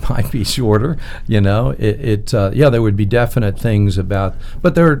might be shorter. There would be definite things about,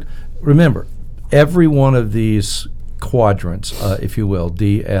 but remember, every one of these quadrants, if you will,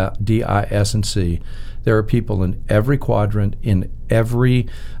 D, I, S, and C, There are people in every quadrant, in every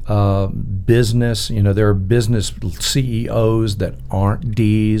business. There are business CEOs that aren't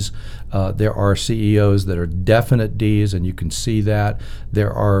Ds. There are CEOs that are definite Ds, and you can see that.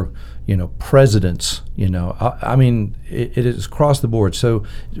 There are presidents. I mean, it is across the board. So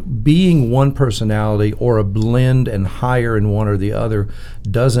being one personality or a blend and higher in one or the other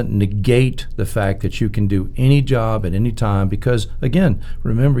doesn't negate the fact that you can do any job at any time, because again,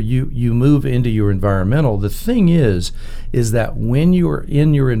 remember, you move into your environmental. The thing is that when you're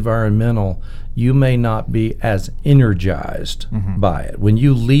in your environmental, you may not be as energized by it. When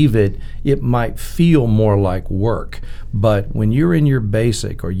you leave it, it might feel more like work. But when you're in your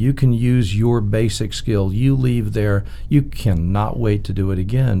basic, or you can use your basic skill, you leave there, you cannot wait to do it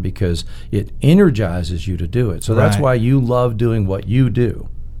again, because it energizes you to do it. So that's why you love doing what you do.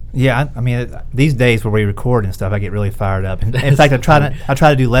 Yeah, I mean, these days where we record and stuff, I get really fired up. And in fact, I try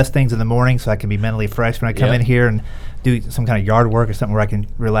to do less things in the morning so I can be mentally fresh when I come in here and do some kind of yard work or something where I can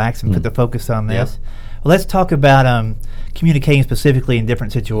relax and put the focus on this. Well, let's talk about communicating specifically in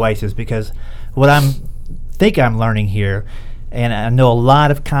different situations, because what I'm learning here, and I know a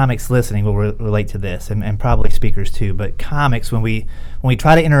lot of comics listening will relate to this, and probably speakers too, but comics, when we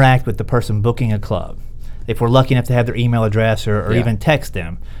try to interact with the person booking a club, if we're lucky enough to have their email address or even text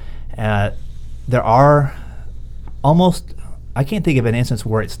them, there are almost, I can't think of an instance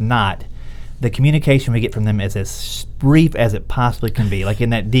where it's not, the communication we get from them is as brief as it possibly can be, like in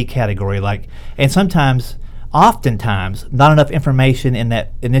that D category, and oftentimes, not enough information in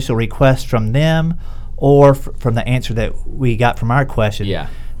that initial request from them or from the answer that we got from our question. Yeah.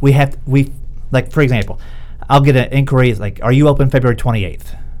 Like, for example, I'll get an inquiry like, are you open February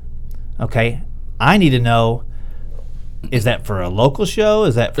 28th? Okay. I need to know, is that for a local show?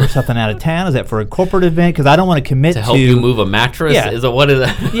 Is that for something out of town? Is that for a corporate event? Because I don't want to commit to help you move a mattress. Yeah. What is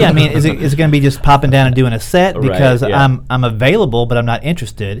that? Yeah, I mean, is it going to be just popping down and doing a set because Right, yeah. I'm available, but I'm not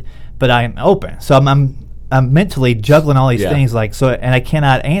interested, but I'm open. So I'm mentally juggling all these things and I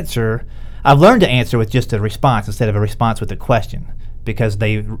cannot answer. I've learned to answer with just a response instead of a response with a question, because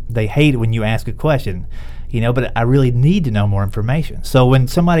they hate it when you ask a question. But I really need to know more information. So when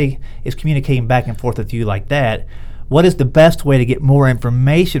somebody is communicating back and forth with you like that, what is the best way to get more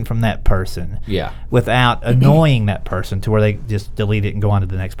information from that person without annoying that person to where they just delete it and go on to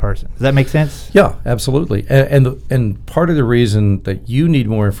the next person? Does that make sense? Yeah, absolutely. And part of the reason that you need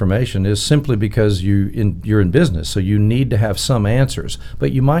more information is simply because you're in business, so you need to have some answers.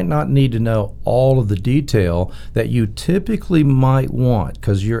 But you might not need to know all of the detail that you typically might want,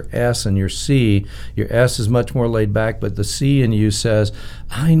 because your S and your C, your S is much more laid back, but the C in you says,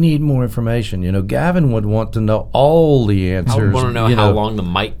 I need more information. Gavin would want to know all the answers. I would want to know how long the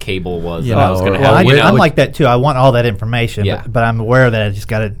mic cable was. I'm like that too. I want all that information, but I'm aware that I just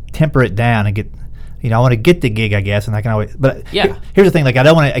got to temper it down and get, I want to get the gig, I guess, and I can always. But here's the thing: I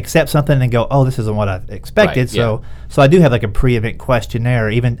don't want to accept something and go, "Oh, this isn't what I expected." So I do have a pre-event questionnaire.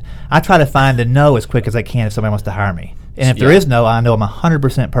 Even I try to find the no as quick as I can if somebody wants to hire me, and if there is no, I know I'm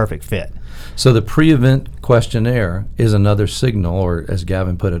 100% perfect fit. So the pre-event questionnaire is another signal, or as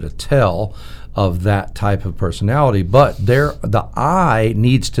Gavin put it, a tell of that type of personality. But the I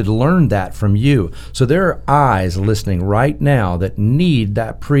needs to learn that from you. So there are eyes listening right now that need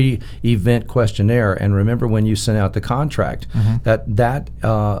that pre-event questionnaire. And remember, when you send out the contract,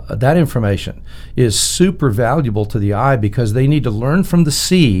 that information is super valuable to the I, because they need to learn from the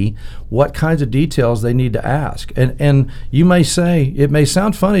C what kinds of details they need to ask. And you may say, it may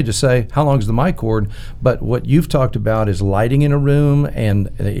sound funny to say, how long is the mic cord? But what you've talked about is lighting in a room,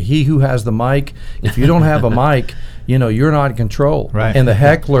 and he who has the mic, if you don't have a mic, you're not in control. Right. And the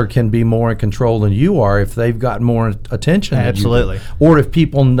heckler can be more in control than you are if they've got more attention. Absolutely. Or if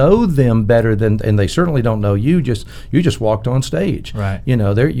people know them better and they certainly don't know you just walked on stage. Right.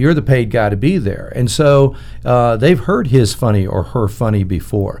 You're the paid guy to be there. And so they've heard his funny or her funny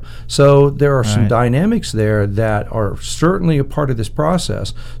before. So there are some dynamics there that are certainly a part of this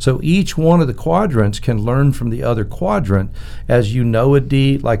process. So each one of the quadrants can learn from the other quadrant, as a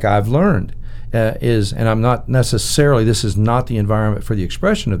D, like I've learned. And I'm not necessarily, this is not the environment for the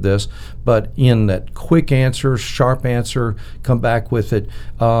expression of this, but in that quick answer, sharp answer, come back with it,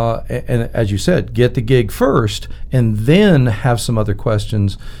 and as you said, get the gig first, and then have some other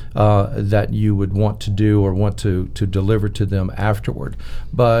questions that you would want to do or want to deliver to them afterward.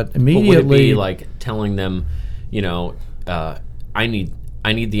 But immediately, would it be like telling them,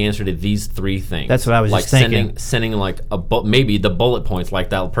 I need the answer to these three things. That's what I was just thinking. Sending maybe the bullet points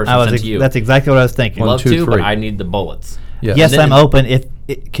like that person sent to you. That's exactly what I was thinking. Love to, but I need the bullets. Yeah. Yes, I'm open.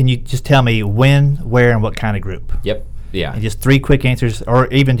 Can you just tell me when, where, and what kind of group? Yep. Yeah. And just 3 quick answers, or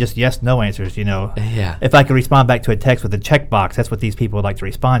even just yes/no answers. Yeah. If I could respond back to a text with a checkbox, that's what these people would like to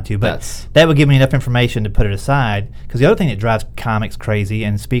respond to. But that would give me enough information to put it aside. Because the other thing that drives comics crazy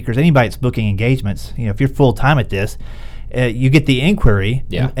and speakers, anybody that's booking engagements, if you're full time at this, you get the inquiry,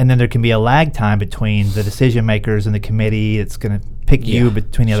 and then there can be a lag time between the decision makers and the committee that's going to pick you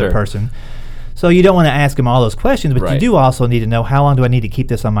between the other person. So you don't want to ask them all those questions, but you do also need to know, how long do I need to keep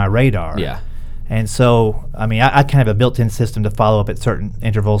this on my radar? Yeah. And so, I mean, I kind of have a built-in system to follow up at certain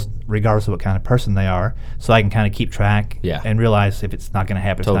intervals, regardless of what kind of person they are, so I can kind of keep track and realize if it's not going to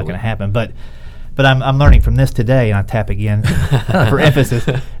happen, it's not going to happen. But I'm learning from this today, and I tap again for emphasis,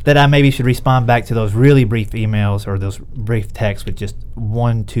 that I maybe should respond back to those really brief emails or those brief texts with just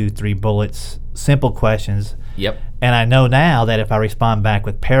 1, 2, 3 bullets, simple questions. Yep. And I know now that if I respond back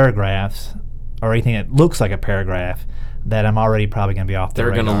with paragraphs or anything that looks like a paragraph, that I'm already probably going to be off the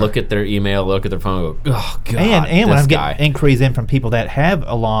radar. They're going to look at their email, look at their phone, and go, oh, God, and when I'm getting inquiries in from people that have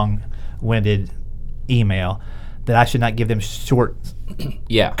a long-winded email, that I should not give them short,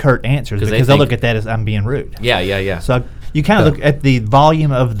 curt answers, because they'll look at that as I'm being rude. Yeah. So you kind of look at the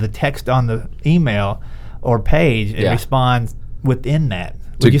volume of the text on the email or page and respond within that.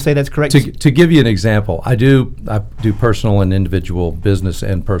 Would you say that's correct? To give you an example, I do personal and individual business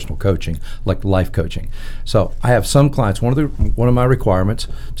and personal coaching, like life coaching. So I have some clients. One of my requirements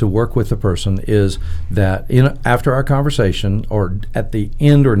to work with the person is that after our conversation, or at the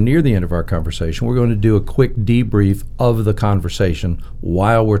end or near the end of our conversation, we're going to do a quick debrief of the conversation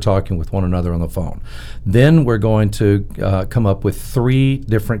while we're talking with one another on the phone. Then we're going to come up with 3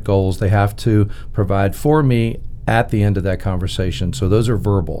 different goals they have to provide for me at the end of that conversation. So those are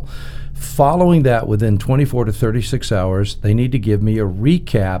verbal. Following that, within 24 to 36 hours, they need to give me a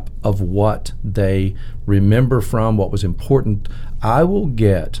recap of what they remember from, what was important. I will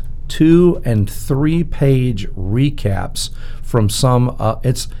get 2- and 3-page recaps from some,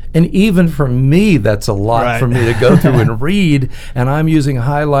 and even for me, that's a lot for me to go through and read, and I'm using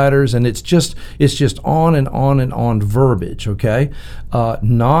highlighters, and it's just on and on and on verbiage, okay?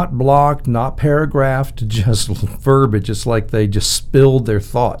 Not blocked, not paragraphed, just verbiage. It's like they just spilled their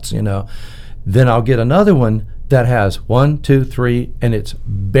thoughts, Then I'll get another one that has 1, 2, 3, and it's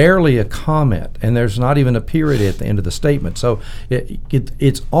barely a comment, and there's not even a period at the end of the statement. So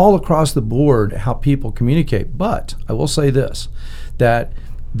it's all across the board how people communicate. But I will say this, that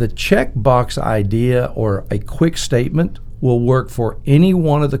the checkbox idea or a quick statement will work for any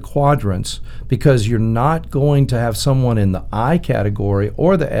one of the quadrants, because you're not going to have someone in the I category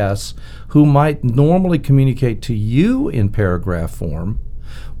or the S who might normally communicate to you in paragraph form,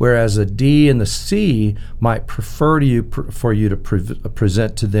 whereas a D and the C might prefer for you to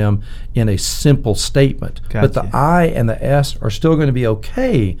present to them in a simple statement. Gotcha. But the I and the S are still going to be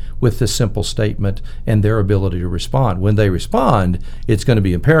okay with the simple statement and their ability to respond. When they respond, it's going to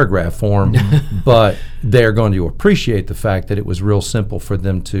be in paragraph form, but they're going to appreciate the fact that it was real simple for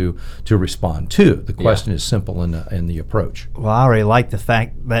them to respond to. The question is simple in the approach. Well, I already like the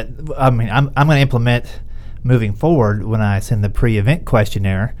fact that, I'm going to implement, moving forward, when I send the pre-event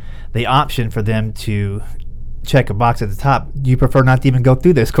questionnaire, the option for them to check a box at the top. Do you prefer not to even go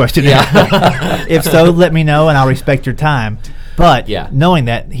through this questionnaire? If so, let me know, and I'll respect your time. But knowing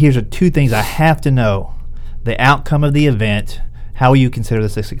that, here's 2 things I have to know: the outcome of the event. How will you consider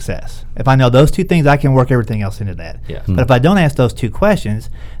this a success? If I know those 2 things, I can work everything else into that. But if I don't ask those 2 questions,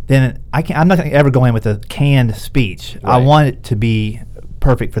 then I'm not going to ever go in with a canned speech. I want it to be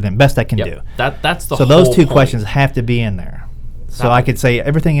perfect for them, best I can do. That's the so whole those 2 point. questions have to be in there. So I could say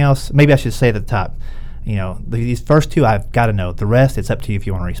everything else. Maybe I should say at the top, these first 2 I've got to know. The rest, it's up to you if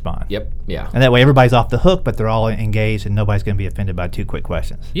you want to respond. Yep. Yeah. And that way everybody's off the hook, but they're all engaged, and nobody's going to be offended by 2 quick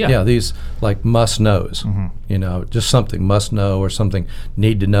questions. Yeah, these like must knows. Just something must know or something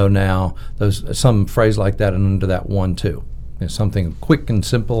need to know now. Some phrase like that, and under that 1, 2. Something quick and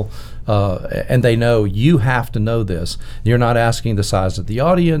simple, and they know you have to know this. You're not asking the size of the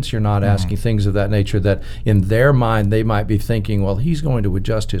audience. You're not asking things of that nature that in their mind they might be thinking, well, he's going to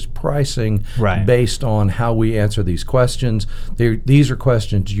adjust his pricing based on how we answer these questions. These are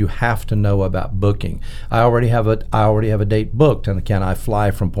questions you have to know about booking. I already have a date booked, and can I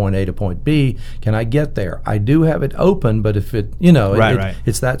fly from point A to point B? Can I get there? I do have it open, but if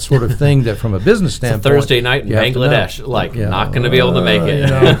it's that sort of thing that from a business standpoint, Thursday night in Bangladesh, not going to be able to make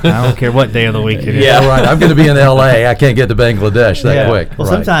it. I don't care what day of the week it is. Yeah, right. I'm going to be in L.A. I can't get to Bangladesh that quick. Well,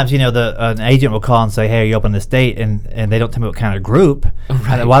 sometimes an agent will call and say, "Hey, are you open this date?" and they don't tell me what kind of group.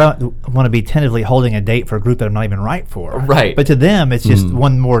 Right. Why don't I want to be tentatively holding a date for a group that I'm not even right for? Right. But to them, it's just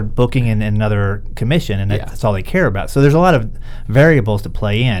one more booking and another commission, and that's all they care about. So there's a lot of variables to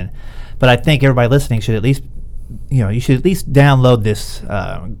play in. But I think everybody listening should at least you should at least download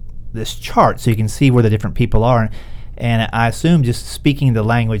this chart so you can see where the different people are. And I assume just speaking the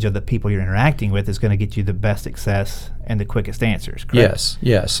language of the people you're interacting with is going to get you the best success and the quickest answers, correct?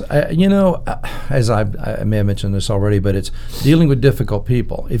 Yes. As I may have mentioned this already, but it's dealing with difficult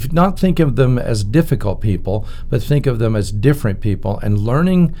people. If not think of them as difficult people, but think of them as different people and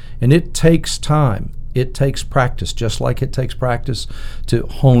learning, and it takes time. It takes practice, just like it takes practice to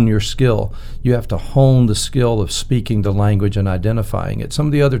hone your skill. You have to hone the skill of speaking the language and identifying it. Some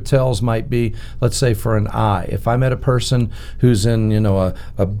of the other tells might be, let's say for an eye. If I met a person who's in,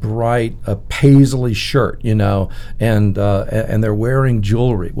 a bright, paisley shirt, and they're wearing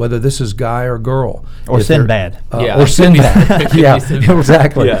jewelry, whether this is guy or girl. Or Sinbad. Or Sinbad. Yeah,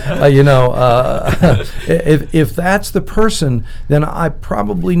 exactly. Yeah. If that's the person, then I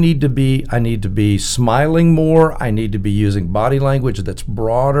probably need to be smiling more. I need to be using body language that's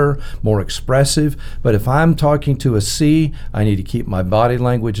broader, more expressive. But if I'm talking to a C, I need to keep my body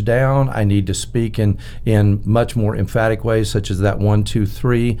language down. I need to speak in much more emphatic ways, such as that 1, 2,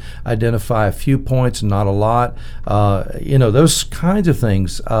 3. Identify a few points, not a lot. Those kinds of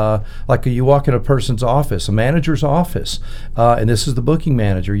things. Like you walk in a person's office, a manager's office, and this is the booking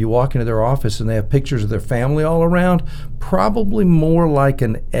manager. You walk into their office and they have pictures of their family all around. Probably more like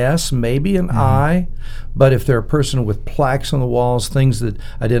an S, maybe an I. But if they're a person with plaques on the walls, things that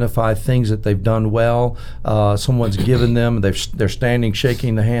identify things that they've done well, someone's given them, they're standing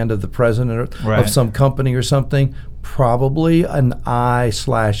shaking the hand of the president of some company or something, probably an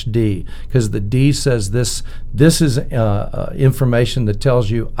I/D, because the D says this is information that tells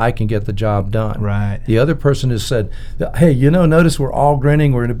you I can get the job done. Right. The other person has said, hey, notice we're all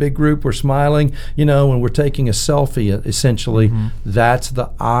grinning, we're in a big group, we're smiling, when we're taking a selfie, essentially. Mm-hmm. That's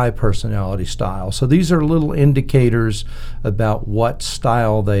the I personality style. So these are little indicators about what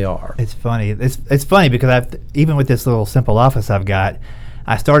style they are. It's funny. It's funny because even with this little simple office I've got,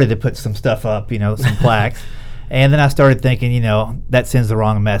 I started to put some stuff up, some plaques. And then I started thinking, that sends the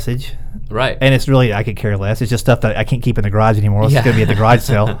wrong message. Right. And it's really, I could care less. It's just stuff that I can't keep in the garage anymore. It's going to be at the garage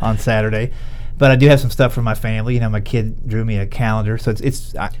sale on Saturday. But I do have some stuff from my family. My kid drew me a calendar. So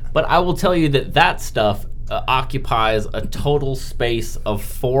But I will tell you that stuff occupies a total space of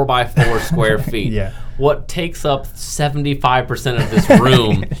 4 by 4 square feet. Yeah. What takes up 75% of this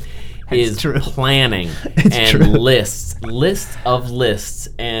room is planning and lists of lists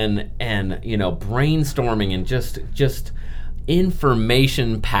and brainstorming and just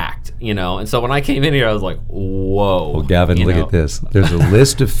information packed, and so when I came in here I was like, whoa. Well, Gavin, look at this. There's a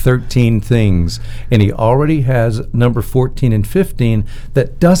list of 13 things, and he already has number 14 and 15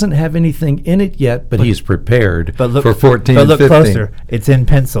 that doesn't have anything in it yet, but he's prepared for 14 and 15. But look closer. It's in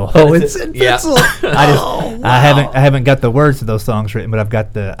pencil. Oh, it's in pencil. I haven't got the words to those songs written, but I've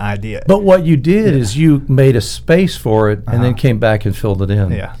got the idea. But what you did is you made a space for it and then came back and filled it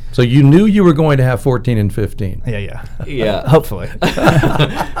in. Yeah. So you knew you were going to have 14 and 15. Yeah. Hopefully.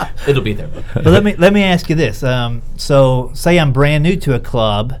 It'll be there. But let me ask you this. So say I'm brand new to a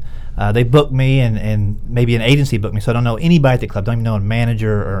club. They book me and maybe an agency booked me, so I don't know anybody at the club, don't even know a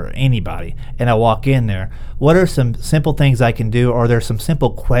manager or anybody, and I walk in there. What are some simple things I can do? Are there some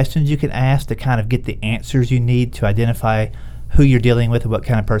simple questions you can ask to kind of get the answers you need to identify who you're dealing with and what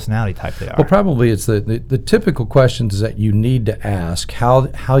kind of personality type they are? Well, probably it's the typical questions that you need to ask.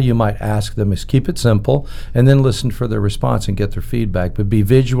 How you might ask them is keep it simple and then listen for their response and get their feedback, but be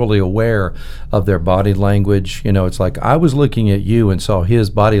visually aware of their body language. It's like I was looking at you and saw his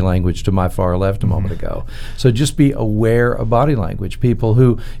body language to my far left a moment ago. So just be aware of body language. People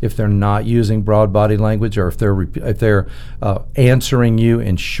who, if they're not using broad body language or if they're answering you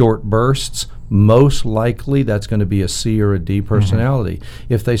in short bursts, most likely that's going to be a C or a D personality.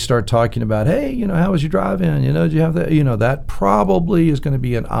 Mm-hmm. If they start talking about, hey, how was your drive-in? Did you have that? That probably is going to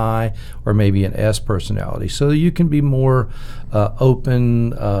be an I or maybe an S personality. So you can be more open,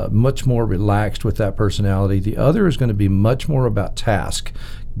 much more relaxed with that personality. The other is going to be much more about task.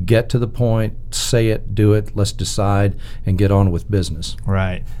 Get to the point, say it, do it, let's decide, and get on with business.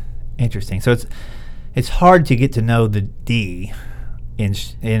 Right. Interesting. So it's hard to get to know the D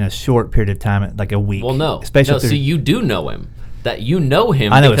in a short period of time, like a week. Well, no. Especially so you do know him. That you know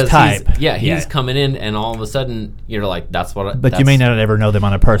him. I know his type. He's coming in, and all of a sudden you're like, "That's what." But you may not ever know them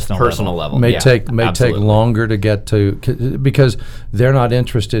on a personal level. May take longer to get to because they're not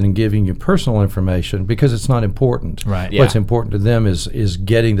interested in giving you personal information because it's not important. Right. What's important to them is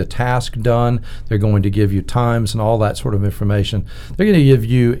getting the task done. They're going to give you times and all that sort of information. They're going to give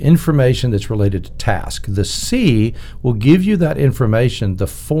you information that's related to task. The C will give you that information. The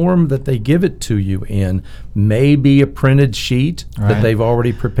form that they give it to you in may be a printed sheet. sheet Right. that they've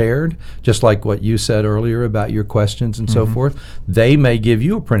already prepared, just like what you said earlier about your questions and so forth. They may give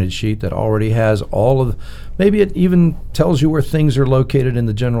you a printed sheet that already has all of, maybe it even tells you where things are located in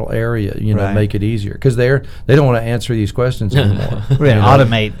the general area, Right. make it easier, because they don't want to answer these questions anymore. We're gonna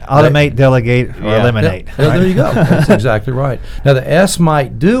automate, delegate, or eliminate. Yeah, right? there you go. That's exactly right. Now the S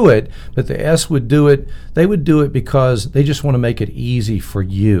might do it, but the S would do it. They would do it because they just want to make it easy for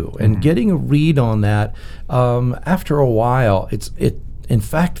you. And getting a read on that, after a while, in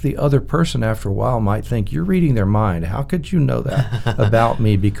fact, the other person after a while might think you're reading their mind. How could you know that about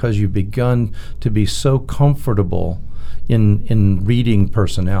me? Because you've begun to be so comfortable in reading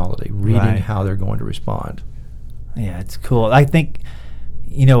personality, reading Right. how they're going to respond. Yeah, it's cool. I think,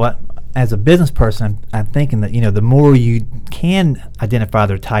 what, as a business person, I'm thinking that, the more you can identify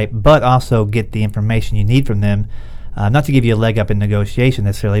their type, but also get the information you need from them, not to give you a leg up in negotiation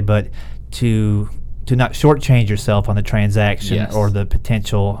necessarily, but to not shortchange yourself on the transaction Yes. or the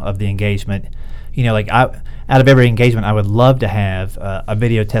potential of the engagement. Out of every engagement, I would love to have a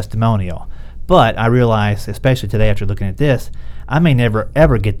video testimonial. But I realize, especially today after looking at this, I may never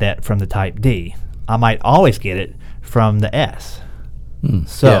ever get that from the type D. I might always get it from the S.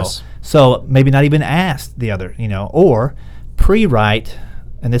 Yes. So maybe not even ask the other, or pre-write,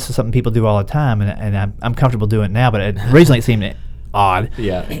 and this is something people do all the time, and I'm comfortable doing it now, but originally it seemed odd.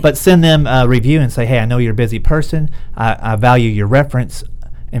 Yeah. But send them a review and say, hey, I know you're a busy person. I value your reference.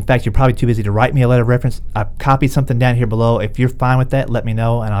 In fact, you're probably too busy to write me a letter of reference. I copied something down here below. If you're fine with that, let me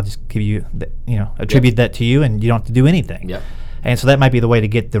know, and I'll just give you, attribute that to you, and you don't have to do anything. Yep. And so that might be the way to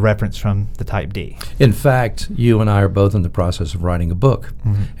get the reference from the type D. In fact, you and I are both in the process of writing a book.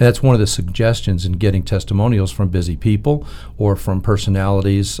 And that's one of the suggestions in getting testimonials from busy people or from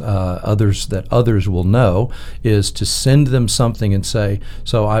personalities, others that others will know, is to send them something and say,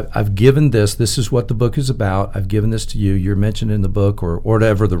 so I've given this is what the book is about, I've given this to you, you're mentioned in the book, or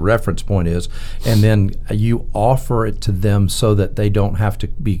whatever the reference point is, and then you offer it to them so that they don't have to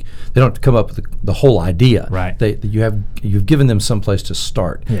come up with the whole idea. Right. You've given them someplace to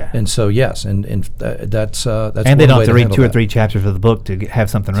start. Yeah. And so yes, that's And one they don't way have to read handle 2 or that. 3 chapters of the book to have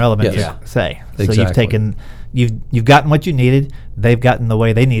something relevant Yes. to say. So Exactly. you've gotten what you needed. They've gotten the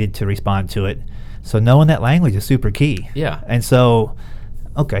way they needed to respond to it. So knowing that language is super key. Yeah. And so,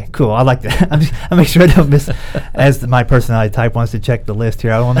 okay, cool. I like that. I make sure I don't miss. As my personality type wants to check the list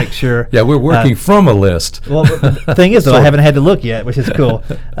here, I want to make sure. Yeah, we're working from a list. Well, the thing is, though, I haven't had to look yet, which is cool.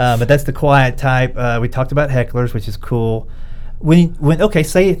 But that's the quiet type. We talked about hecklers, which is cool.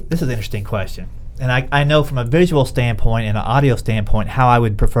 Say this is an interesting question, and I know from a visual standpoint and an audio standpoint how I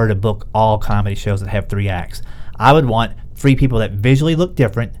would prefer to book all comedy shows that have 3 acts. I would want 3 people that visually look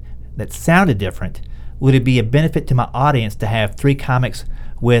different, that sounded different. Would it be a benefit to my audience to have 3 comics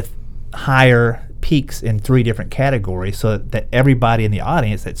with higher peaks in 3 different categories, so that everybody in the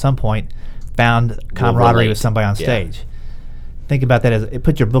audience at some point found camaraderie with somebody on stage? Think about that as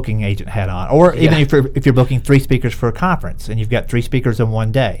put your booking agent hat on, or even if you're booking 3 speakers for a conference and you've got 3 speakers in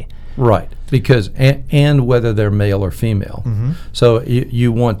one day. Right, because and whether they're male or female. So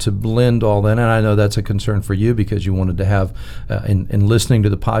you want to blend all that, and I know that's a concern for you because you wanted to have, in listening to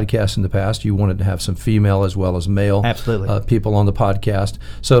the podcast in the past, you wanted to have some female as well as male people on the podcast.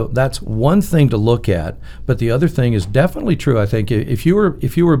 So that's one thing to look at, but the other thing is definitely true. I think if you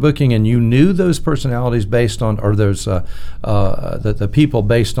were booking and you knew those personalities based on, or those the people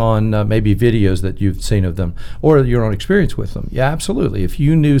based on maybe videos that you've seen of them or your own experience with them, yeah, absolutely. If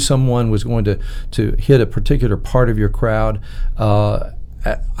you knew someone was going to hit a particular part of your crowd,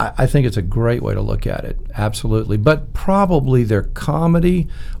 I think it's a great way to look at it, absolutely. But probably their comedy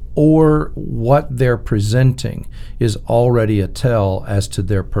or what they're presenting is already a tell as to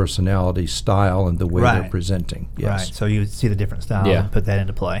their personality style and the way they're presenting. Yes. Right, so you would see the different styles and put that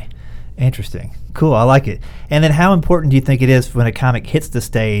into play. Interesting. Cool, I like it. And then how important do you think it is when a comic hits the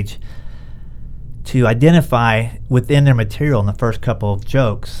stage to identify within their material in the first couple of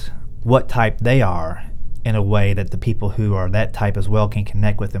jokes what type they are, in a way that the people who are that type as well can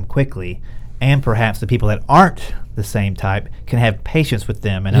connect with them quickly, and perhaps the people that aren't the same type can have patience with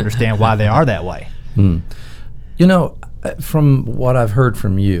them and understand why they are that way? From what I've heard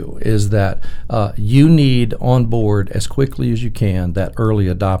from you is that you need on board as quickly as you can that early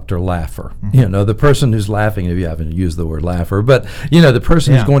adopter laugher. The person who's laughing, if you haven't used the word laugher, but the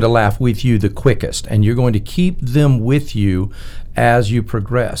person who's going to laugh with you the quickest, and you're going to keep them with you as you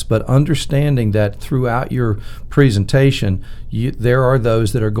progress, but understanding that throughout your presentation there are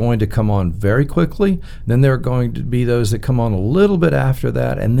those that are going to come on very quickly. Then there are going to be those that come on a little bit after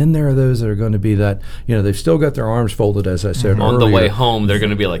that, and then there are those that are going to be that they've still got their arms folded, as I said on earlier. the way home, they're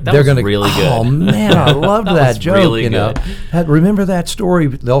going to be like, "That was really good." Oh man, I loved that joke. Really good. Remember that story?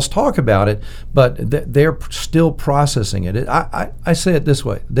 They'll talk about it, but they're still processing it. I say it this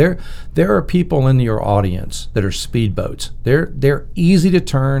way: there are people in your audience that are speedboats. They're easy to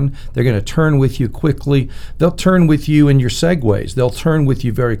turn. They're going to turn with you quickly. They'll turn with you in your segways. They'll turn with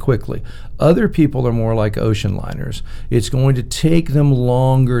you very quickly. Other people are more like ocean liners. It's going to take them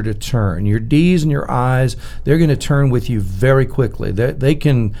longer to turn. Your D's and your I's, they're going to turn with you very quickly.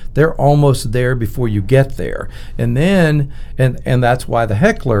 They're almost there before you get there. And then, and that's why the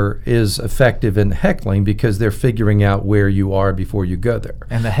heckler is effective in heckling, because they're figuring out where you are before you go there.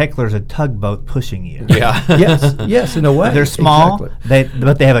 And the heckler's a tugboat pushing you. Yeah. Yes, in a way. They're small, exactly.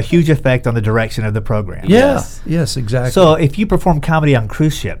 but they have a huge effect on the direction of the program. Yes, exactly. So if you perform comedy on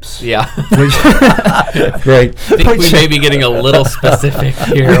cruise ships, Yeah. which, Great. I think we may be getting a little specific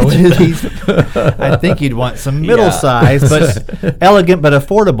here. I think you'd want some middle-sized, but elegant but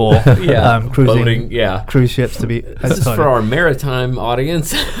affordable cruise ships to be. This is for our maritime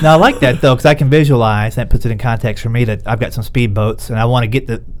audience. Now I like that though, because I can visualize. That puts it in context for me that I've got some speedboats and I want to get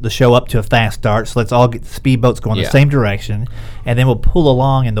the show up to a fast start. So let's all get the speedboats going the same direction, and then we'll pull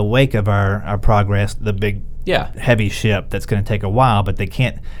along in the wake of our progress the big heavy ship that's going to take a while. But they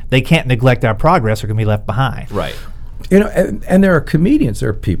can't neglect our progress or going to be left behind. Right. And there are comedians, there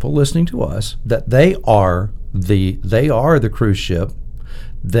are people listening to us that they are the cruise ship.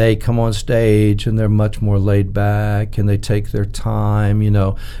 They come on stage and they're much more laid back and they take their time,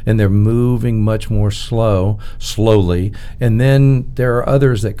 and they're moving much more slowly. And then there are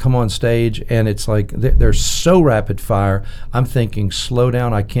others that come on stage and it's like they're so rapid fire. I'm thinking, slow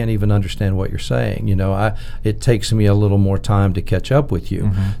down. I can't even understand what you're saying. It takes me a little more time to catch up with you.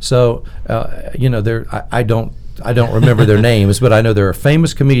 Mm-hmm. So, I don't remember their names, but I know there are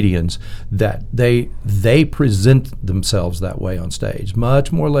famous comedians that they present themselves that way on stage.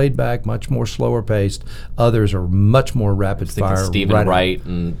 Much more laid back, much more slower paced. Others are much more rapid fire. Stephen Wright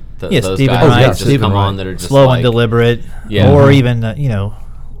and those Stephen guys Wright, just come on that are just slow and deliberate, or even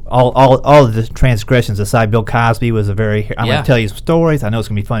all of the transgressions aside. Bill Cosby was I'm going to tell you some stories. I know it's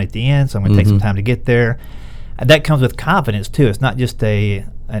going to be fun at the end, so I'm going to take some time to get there. And that comes with confidence too. It's not just a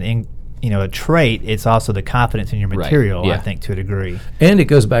trait, it's also the confidence in your material, I think, to a degree. And it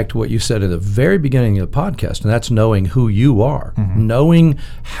goes back to what you said at the very beginning of the podcast, and that's knowing who you are, knowing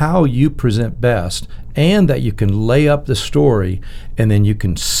how you present best, and that you can lay up the story and then you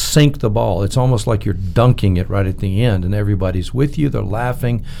can sink the ball. It's almost like you're dunking it right at the end and everybody's with you, they're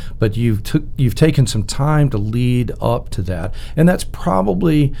laughing, but you've taken some time to lead up to that. And that's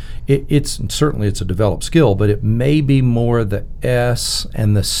probably, it's certainly it's a developed skill, but it may be more the S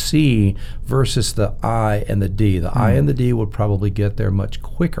and the C versus the I and the D. The I and the D would probably get there much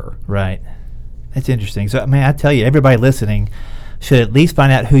quicker. Right. That's interesting. So, I tell you, everybody listening should at least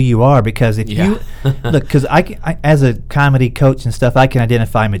find out who you are, because if you look, because I as a comedy coach and stuff, I can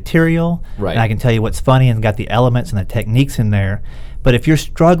identify material, and I can tell you what's funny and got the elements and the techniques in there. But if you're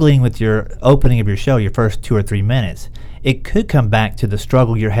struggling with your opening of your show, your first 2 or 3 minutes, it could come back to the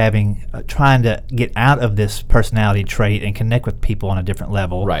struggle you're having trying to get out of this personality trait and connect with people on a different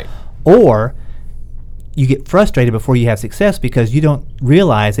level. Right. Or you get frustrated before you have success because you don't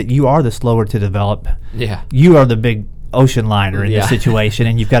realize that you are the slower to develop. Yeah. You are the big ocean liner in this situation,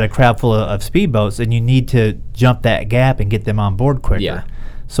 and you've got a crowd full of speedboats, and you need to jump that gap and get them on board quicker. Yeah.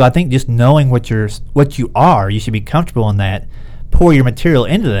 So I think just knowing what you are, you should be comfortable in that. Pour your material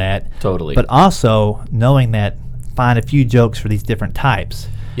into that. Totally. But also knowing that, find a few jokes for these different types.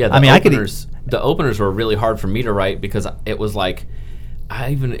 Yeah. The openers were really hard for me to write because it was like,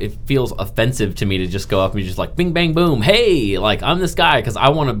 it feels offensive to me to just go up and be just like, bing, bang, boom, hey, like, I'm this guy, because I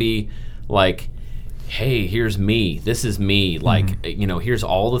want to be like, hey, here's me, this is me, like, here's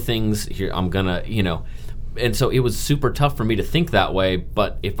all the things here I'm gonna, and so it was super tough for me to think that way,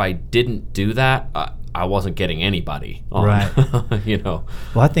 but if I didn't do that, I wasn't getting anybody on, right. Well,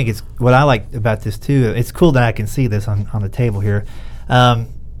 I think it's what I like about this too, it's cool that I can see this on the table here. I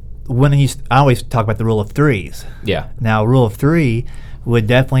always talk about the rule of threes. Yeah. Now, rule of three would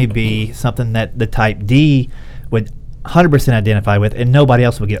definitely be something that the type D would 100% identify with, and nobody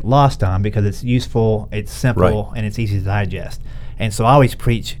else would get lost on, because it's useful, it's simple, and it's easy to digest. And so I always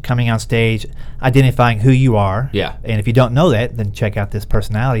preach coming on stage, identifying who you are. Yeah. And if you don't know that, then check out this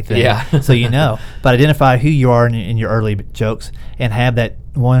personality thing. Yeah. So you know. But identify who you are in your early jokes, and have that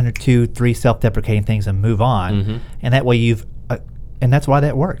 1 or 2, 3 self-deprecating things and move on. Mm-hmm. And that way you've And that's why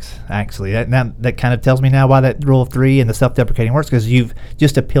that works, actually. That kind of tells me now why that rule of 3 and the self-deprecating works, because you've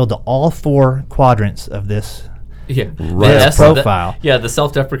just appealed to all 4 quadrants of this profile. The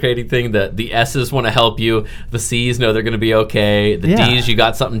self-deprecating thing, the S's want to help you, the C's know they're going to be okay, the D's, you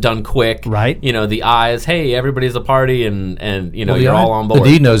got something done quick. Right. The I's, hey, everybody's a party, and you're all on board.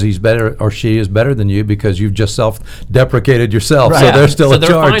 The D knows he's better or she is better than you because you've just self-deprecated yourself, right. so they're still in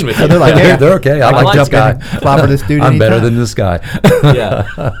charge. Fine with it. They're like, they're okay. I like this guy. Flopper this dude I'm better anytime. than this guy. Yeah.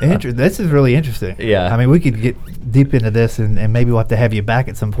 This is really interesting. Yeah. I mean, we could get deep into this, and maybe we'll have to have you back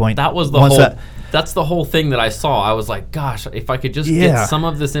at some point. That was that's the whole thing that I saw. I was like, gosh, if I could just get some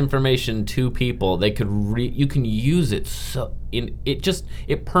of this information to people, they could you can use it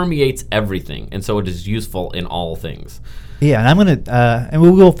it permeates everything, and so it is useful in all things. Yeah, and I'm going to and we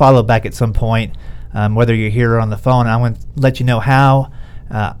will follow back at some point, whether you're here or on the phone. I'm going to let you know how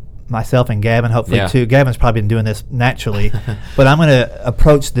myself and Gavin, hopefully too. Gavin's probably been doing this naturally, but I'm going to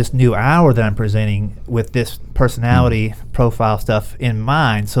approach this new hour that I'm presenting with this personality profile stuff in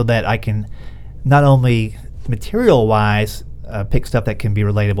mind, so that I can not only material-wise pick stuff that can be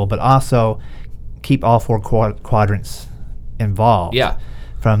relatable, but also keep all 4 quadrants involved. Yeah.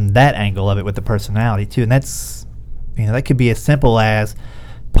 From that angle of it with the personality too, and that's that could be as simple as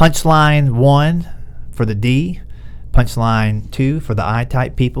punchline 1 for the D, punchline 2 for the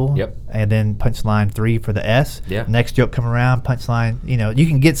I-type people. Yep. And then punchline 3 for the S. Yeah. Next joke come around, punchline. You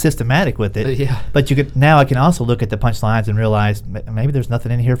can get systematic with it. Yeah. But now I can also look at the punchlines and realize maybe there's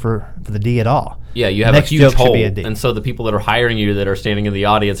nothing in here for the D at all. Yeah, you have Next a huge joke should hole, be a D. and so the people that are hiring you that are standing in the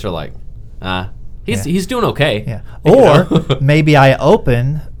audience are like, he's doing okay. Yeah. Or maybe I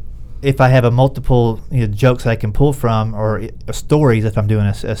open, if I have a multiple jokes I can pull from, or stories if I'm doing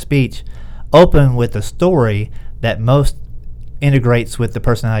a speech, open with a story that most integrates with the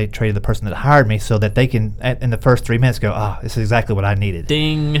personality trait of the person that hired me, so that they can, in the first 3 minutes, go, this is exactly what I needed.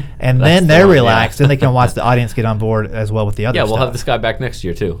 Ding. And That's then they're one, relaxed, and they can watch the audience get on board as well with the other stuff. Yeah, we'll have this guy back next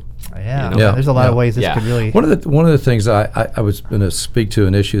year, too. Yeah, there's a lot of ways this could really... One of the things I was going to speak to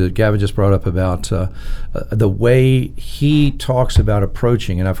an issue that Gavin just brought up about the way he talks about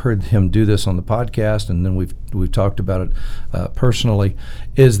approaching, and I've heard him do this on the podcast, and then we've talked about it personally,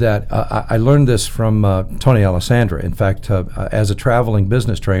 is that I learned this from Tony Alessandra. In fact, as a traveling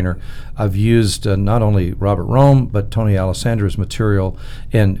business trainer, I've used not only Robert Rome, but Tony Alessandra's material.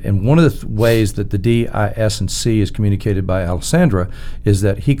 And one of the ways that the D, I, S, and C is communicated by Alessandra is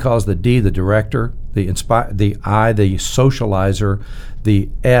that he calls the D the director, the I the socializer, the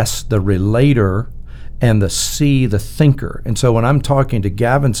S the relator, and the C the thinker. And so when I'm talking to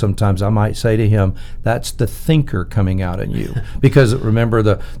Gavin, sometimes I might say to him, that's the thinker coming out in you. Because remember,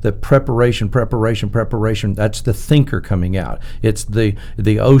 the preparation, that's the thinker coming out. It's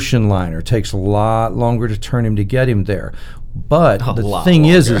the ocean liner. Takes a lot longer to turn him to get him there. But the thing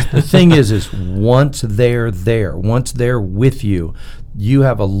is once they're there, once they're with you, you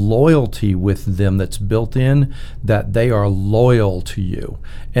have a loyalty with them that's built in, that they are loyal to you,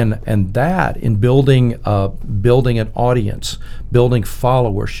 and that in building an audience, building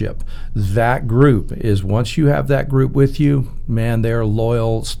followership, that group is, once you have that group with you, man, they're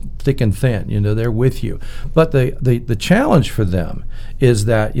loyal thick and thin. They're with you. But the challenge for them is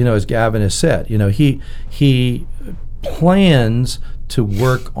that, as Gavin has said, he plans to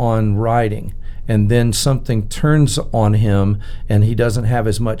work on writing, and then something turns on him and he doesn't have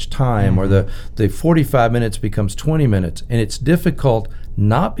as much time, or the 45 minutes becomes 20 minutes. And it's difficult,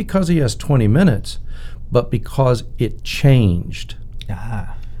 not because he has 20 minutes, but because it changed.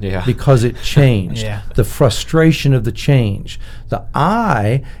 Yeah. Because it changed. Yeah. The frustration of the change. The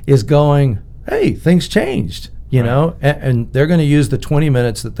I is going, hey, things changed. And they're going to use the 20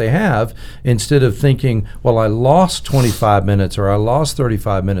 minutes that they have, instead of thinking, well, I lost 25 minutes or I lost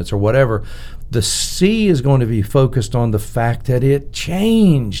 35 minutes or whatever. The C is going to be focused on the fact that it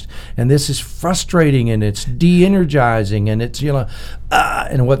changed, and this is frustrating, and it's de-energizing, and it's,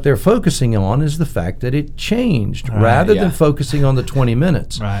 and what they're focusing on is the fact that it changed, rather than focusing on the 20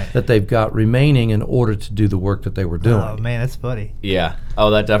 minutes that they've got remaining in order to do the work that they were doing. Oh, man, that's funny. Yeah. Oh,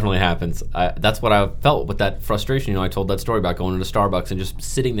 that definitely happens. That's what I felt with that frustration. I told that story about going into Starbucks and just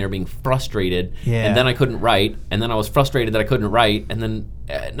sitting there being frustrated, and then I couldn't write, and then I was frustrated that I couldn't write, and then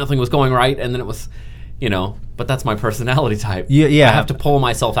nothing was going right, and then it was, but that's my personality type. Yeah. I have to pull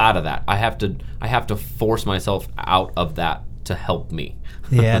myself out of that. I have to force myself out of that to help me.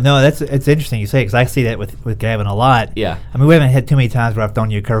 Yeah, no, it's interesting you say, because I see that with Gavin a lot. Yeah. I mean, we haven't had too many times where I've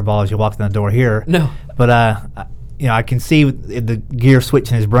thrown you a curveball as you walked in the door here. No. But I can see the gear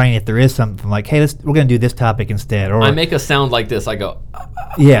switch in his brain if there is something like, hey, we're going to do this topic instead. Or I make a sound like this. I go,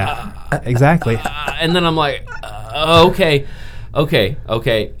 yeah, exactly. And then I'm like, okay. okay.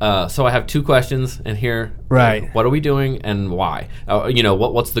 So I have 2 questions, and here, Right. what are we doing and why?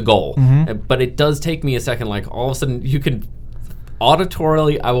 What's the goal? But it does take me a second. Like all of a sudden, you can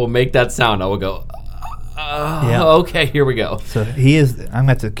auditorily, I will make that sound. I will go. Okay, here we go. So I'm going to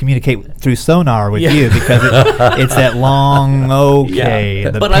have to communicate through sonar with you because it's that long okay.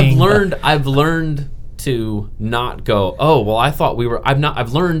 Yeah. But I've learned to not go, oh, well, I thought we were,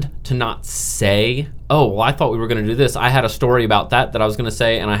 I've learned to not say, oh, well, I thought we were going to do this. I had a story about that I was going to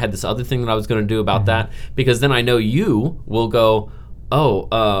say, and I had this other thing that I was going to do about that, because then I know you will go,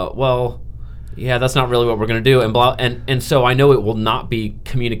 well, yeah, that's not really what we're going to do, and blah, and so I know it will not be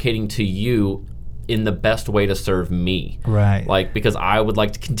communicating to you in the best way to serve me, right? Like, because I would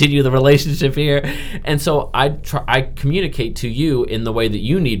like to continue the relationship here, and so I communicate to you in the way that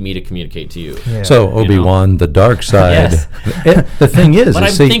you need me to communicate to you. Yeah. So Obi-Wan, the dark side. Yes. The thing is, but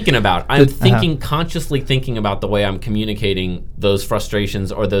I'm consciously thinking about the way I'm communicating those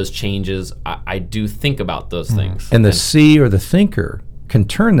frustrations or those changes. I do think about those things, and the seer or the thinker can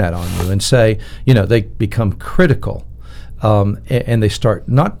turn that on you and say, they become critical. And they start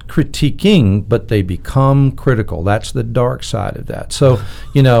not critiquing, but they become critical. That's the dark side of that. So,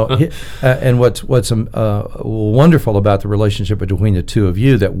 and what's wonderful about the relationship between the two of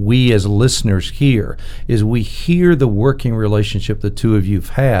you that we as listeners hear is we hear the working relationship the two of you've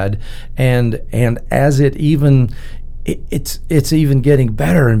had, and as it even. It's even getting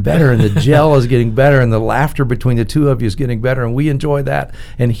better and better, and the gel is getting better, and the laughter between the two of you is getting better, and we enjoy that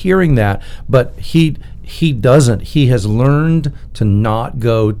and hearing that. But he doesn't. He has learned to not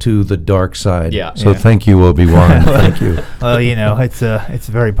go to the dark side. Yeah. So thank you, Obi-Wan. Thank you. Well, it's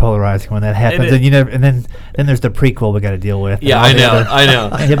very polarizing when that happens, and then there's the prequel we got to deal with. Yeah, I know.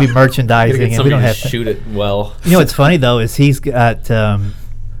 And he'll be merchandising, and we don't have to shoot it well. What's funny though is he's got.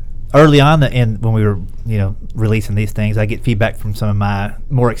 Early on, when we were, releasing these things, I get feedback from some of my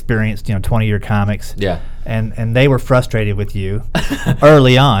more experienced, 20-year comics. Yeah. And they were frustrated with you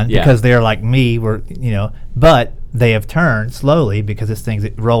early on because they're like me, but they have turned slowly because this thing's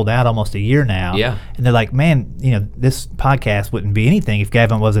rolled out almost a year now. Yeah. And they're like, man, this podcast wouldn't be anything if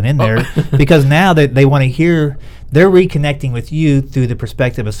Gavin wasn't in there because now they want to hear. They're reconnecting with you through the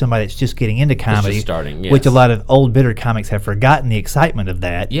perspective of somebody that's just getting into comedy, just starting, yes. which a lot of old, bitter comics have forgotten the excitement of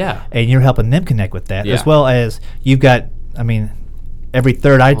that. Yeah. And you're helping them connect with that, Yeah. as well as you've got, every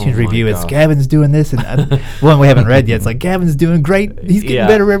third iTunes review, it's Gavin's doing this, and one we haven't read yet, it's like, Gavin's doing great, he's getting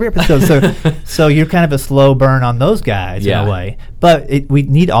better every episode. So you're kind of a slow burn on those guys in a way. But we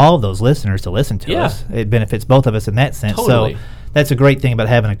need all of those listeners to listen to us. It benefits both of us in that sense. Totally. So that's a great thing about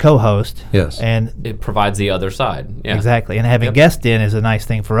having a co-host. Yes. And it provides the other side. Yeah. Exactly. And having guests in is a nice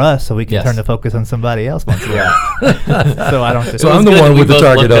thing for us, so we can turn the focus on somebody else once in a while. So I don't. So I'm the one with the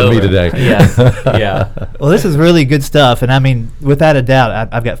target on me today. Yes. Yeah. Well, this is really good stuff, and without a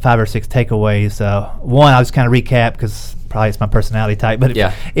doubt, I've got 5 or 6 takeaways. One, I'll just kind of recap because probably it's my personality type. But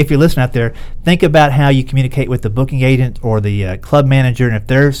if you're listening out there, think about how you communicate with the booking agent or the club manager, and if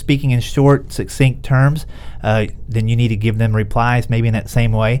they're speaking in short, succinct terms, then you need to give them replies maybe in that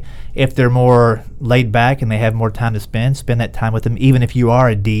same way. If they're more laid back and they have more time to spend that time with them, even if you are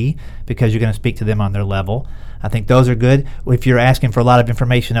a D, because you're going to speak to them on their level. I think those are good. If you're asking for a lot of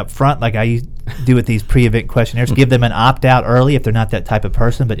information up front, like I do with these pre-event questionnaires, give them an opt-out early if they're not that type of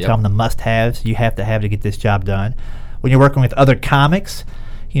person, but tell them the must-haves you have to get this job done. When you're working with other comics,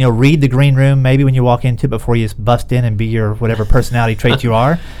 read the green room maybe when you walk into it before you just bust in and be your whatever personality trait you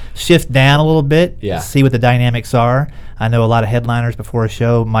are. Shift down a little bit, see what the dynamics are. I know a lot of headliners before a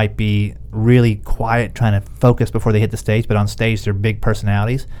show might be really quiet, trying to focus before they hit the stage, but on stage they're big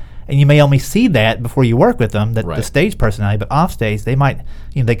personalities. And you may only see that before you work with them, the stage personality, but off stage they might,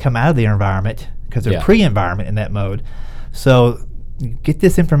 they come out of their environment because they're pre-environment in that mode. So get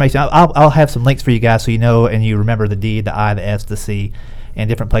this information. I'll have some links for you guys so you know and you remember the D, the I, the S, the C, and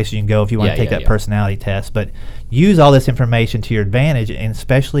different places you can go if you want to take that personality test. But use all this information to your advantage, and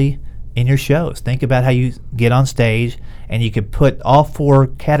especially in your shows. Think about how you get on stage, and you could put all 4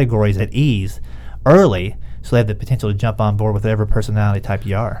 categories at ease early so they have the potential to jump on board with whatever personality type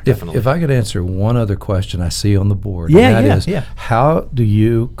you are. If I could answer one other question I see on the board, and that is, how do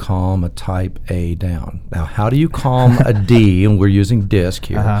you calm a type A down? Now, how do you calm a D, and we're using DISC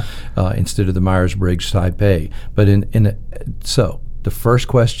here instead of the Myers-Briggs type A. But so the first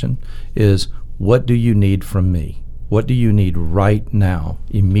question is, what do you need from me? What do you need right now,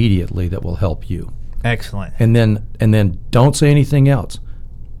 immediately, that will help you? Excellent. And then don't say anything else.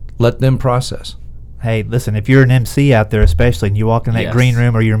 Let them process. Hey, listen, if you're an MC out there especially, and you walk in that green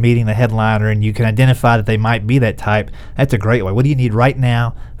room or you're meeting the headliner and you can identify that they might be that type, that's a great way. What do you need right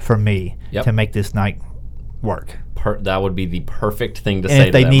now from me to make this night work. That would be the perfect thing to And say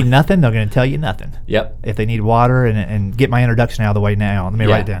if they to them. need nothing, they're going to tell you nothing. Yep. If they need water and get my introduction out of the way now, let me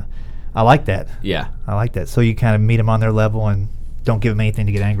write it down. I like that. Yeah. I like that. So you kind of meet them on their level and don't give them anything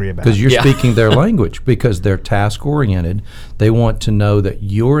to get angry about. Because you're Yeah. speaking their language, because they're task oriented. They want to know that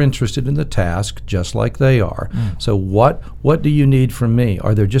you're interested in the task just like they are. So what do you need from me?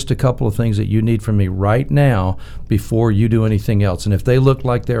 Are there just a couple of things that you need from me right now before you do anything else? And if they look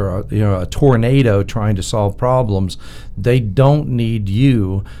like they're a tornado trying to solve problems, they don't need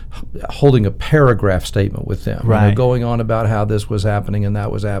you holding a paragraph statement with them. Right. Going on about how this was happening and that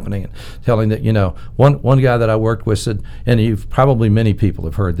was happening, and telling that, one guy that I worked with said, and you've probably many people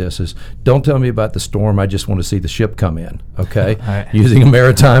have heard this, is, don't tell me about the storm, I just want to see the ship come in. Okay. Right. Using a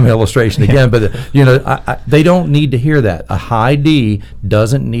maritime illustration again, but they don't need to hear that. A high D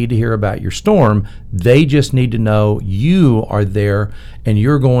doesn't need to hear about your storm. They just need to know you are there and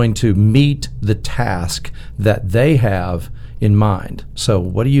you're going to meet the task that they have in mind. So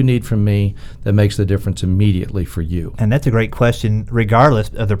what do you need from me that makes the difference immediately for you? And that's a great question, regardless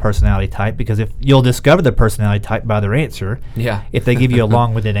of their personality type, because if you'll discover their personality type by their answer. Yeah. If they give you a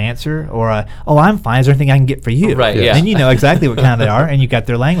long-winded answer, or I'm fine, is there anything I can get for you? Right, Yes. yeah. Then you know exactly what kind they are, and you got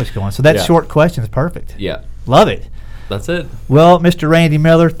their language going. So that Yeah. short question is perfect. Yeah. Love it. That's it. Well, Mr. Randy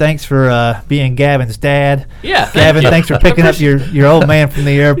Miller, thanks for being Gavin's dad. Yeah. thank Gavin, you. thanks for picking up your old man from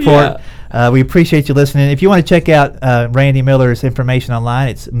the airport. We appreciate you listening. If you want to check out Randy Miller's information online,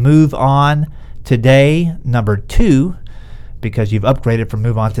 it's Move On Today #2, because you've upgraded from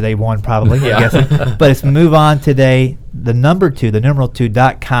Move On Today 1 probably, Yeah. I'm guessing. But it's Move On Today, the numeral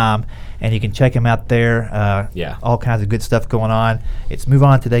 2.com, and you can check him out there. Yeah. All kinds of good stuff going on. It's Move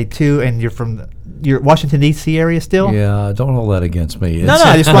On Today 2, and you're from Washington, D.C. area still? Yeah, don't hold that against me. No,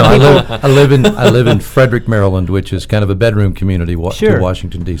 I just want people. I live in Frederick, Maryland, which is kind of a bedroom community Sure. to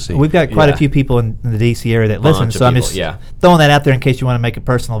Washington, D.C. We've got quite a Yeah. few people in the D.C. area that listen, Bunch of so I'm people, just yeah. throwing that out there in case you want to make a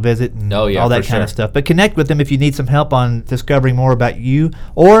personal visit and Oh, yeah, all that for kind of sure. stuff. But connect with them if you need some help on discovering more about you,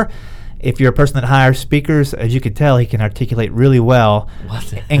 or if you're a person that hires speakers. As you can tell, he can articulate really well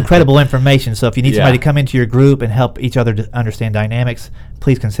What? incredible information. So if you need somebody Yeah. to come into your group and help each other to understand dynamics,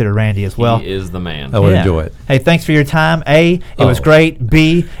 please consider Randy as well. He is the man. I would enjoy it. Hey, thanks for your time. A, it was Oh. great.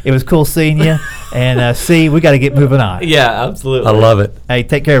 B, it was cool seeing you. And C, we got to get moving on. Yeah, absolutely. I love it. Hey,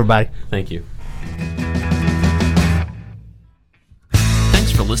 take care, everybody. Thank you.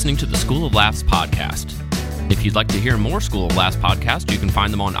 Thanks for listening to the School of Laughs podcast. If you'd like to hear more School of Laughs podcasts, you can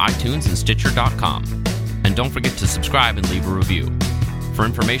find them on iTunes and Stitcher.com. And don't forget to subscribe and leave a review. For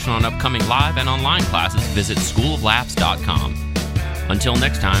information on upcoming live and online classes, visit schooloflaughs.com. Until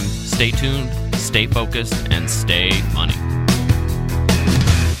next time, stay tuned, stay focused, and stay funny.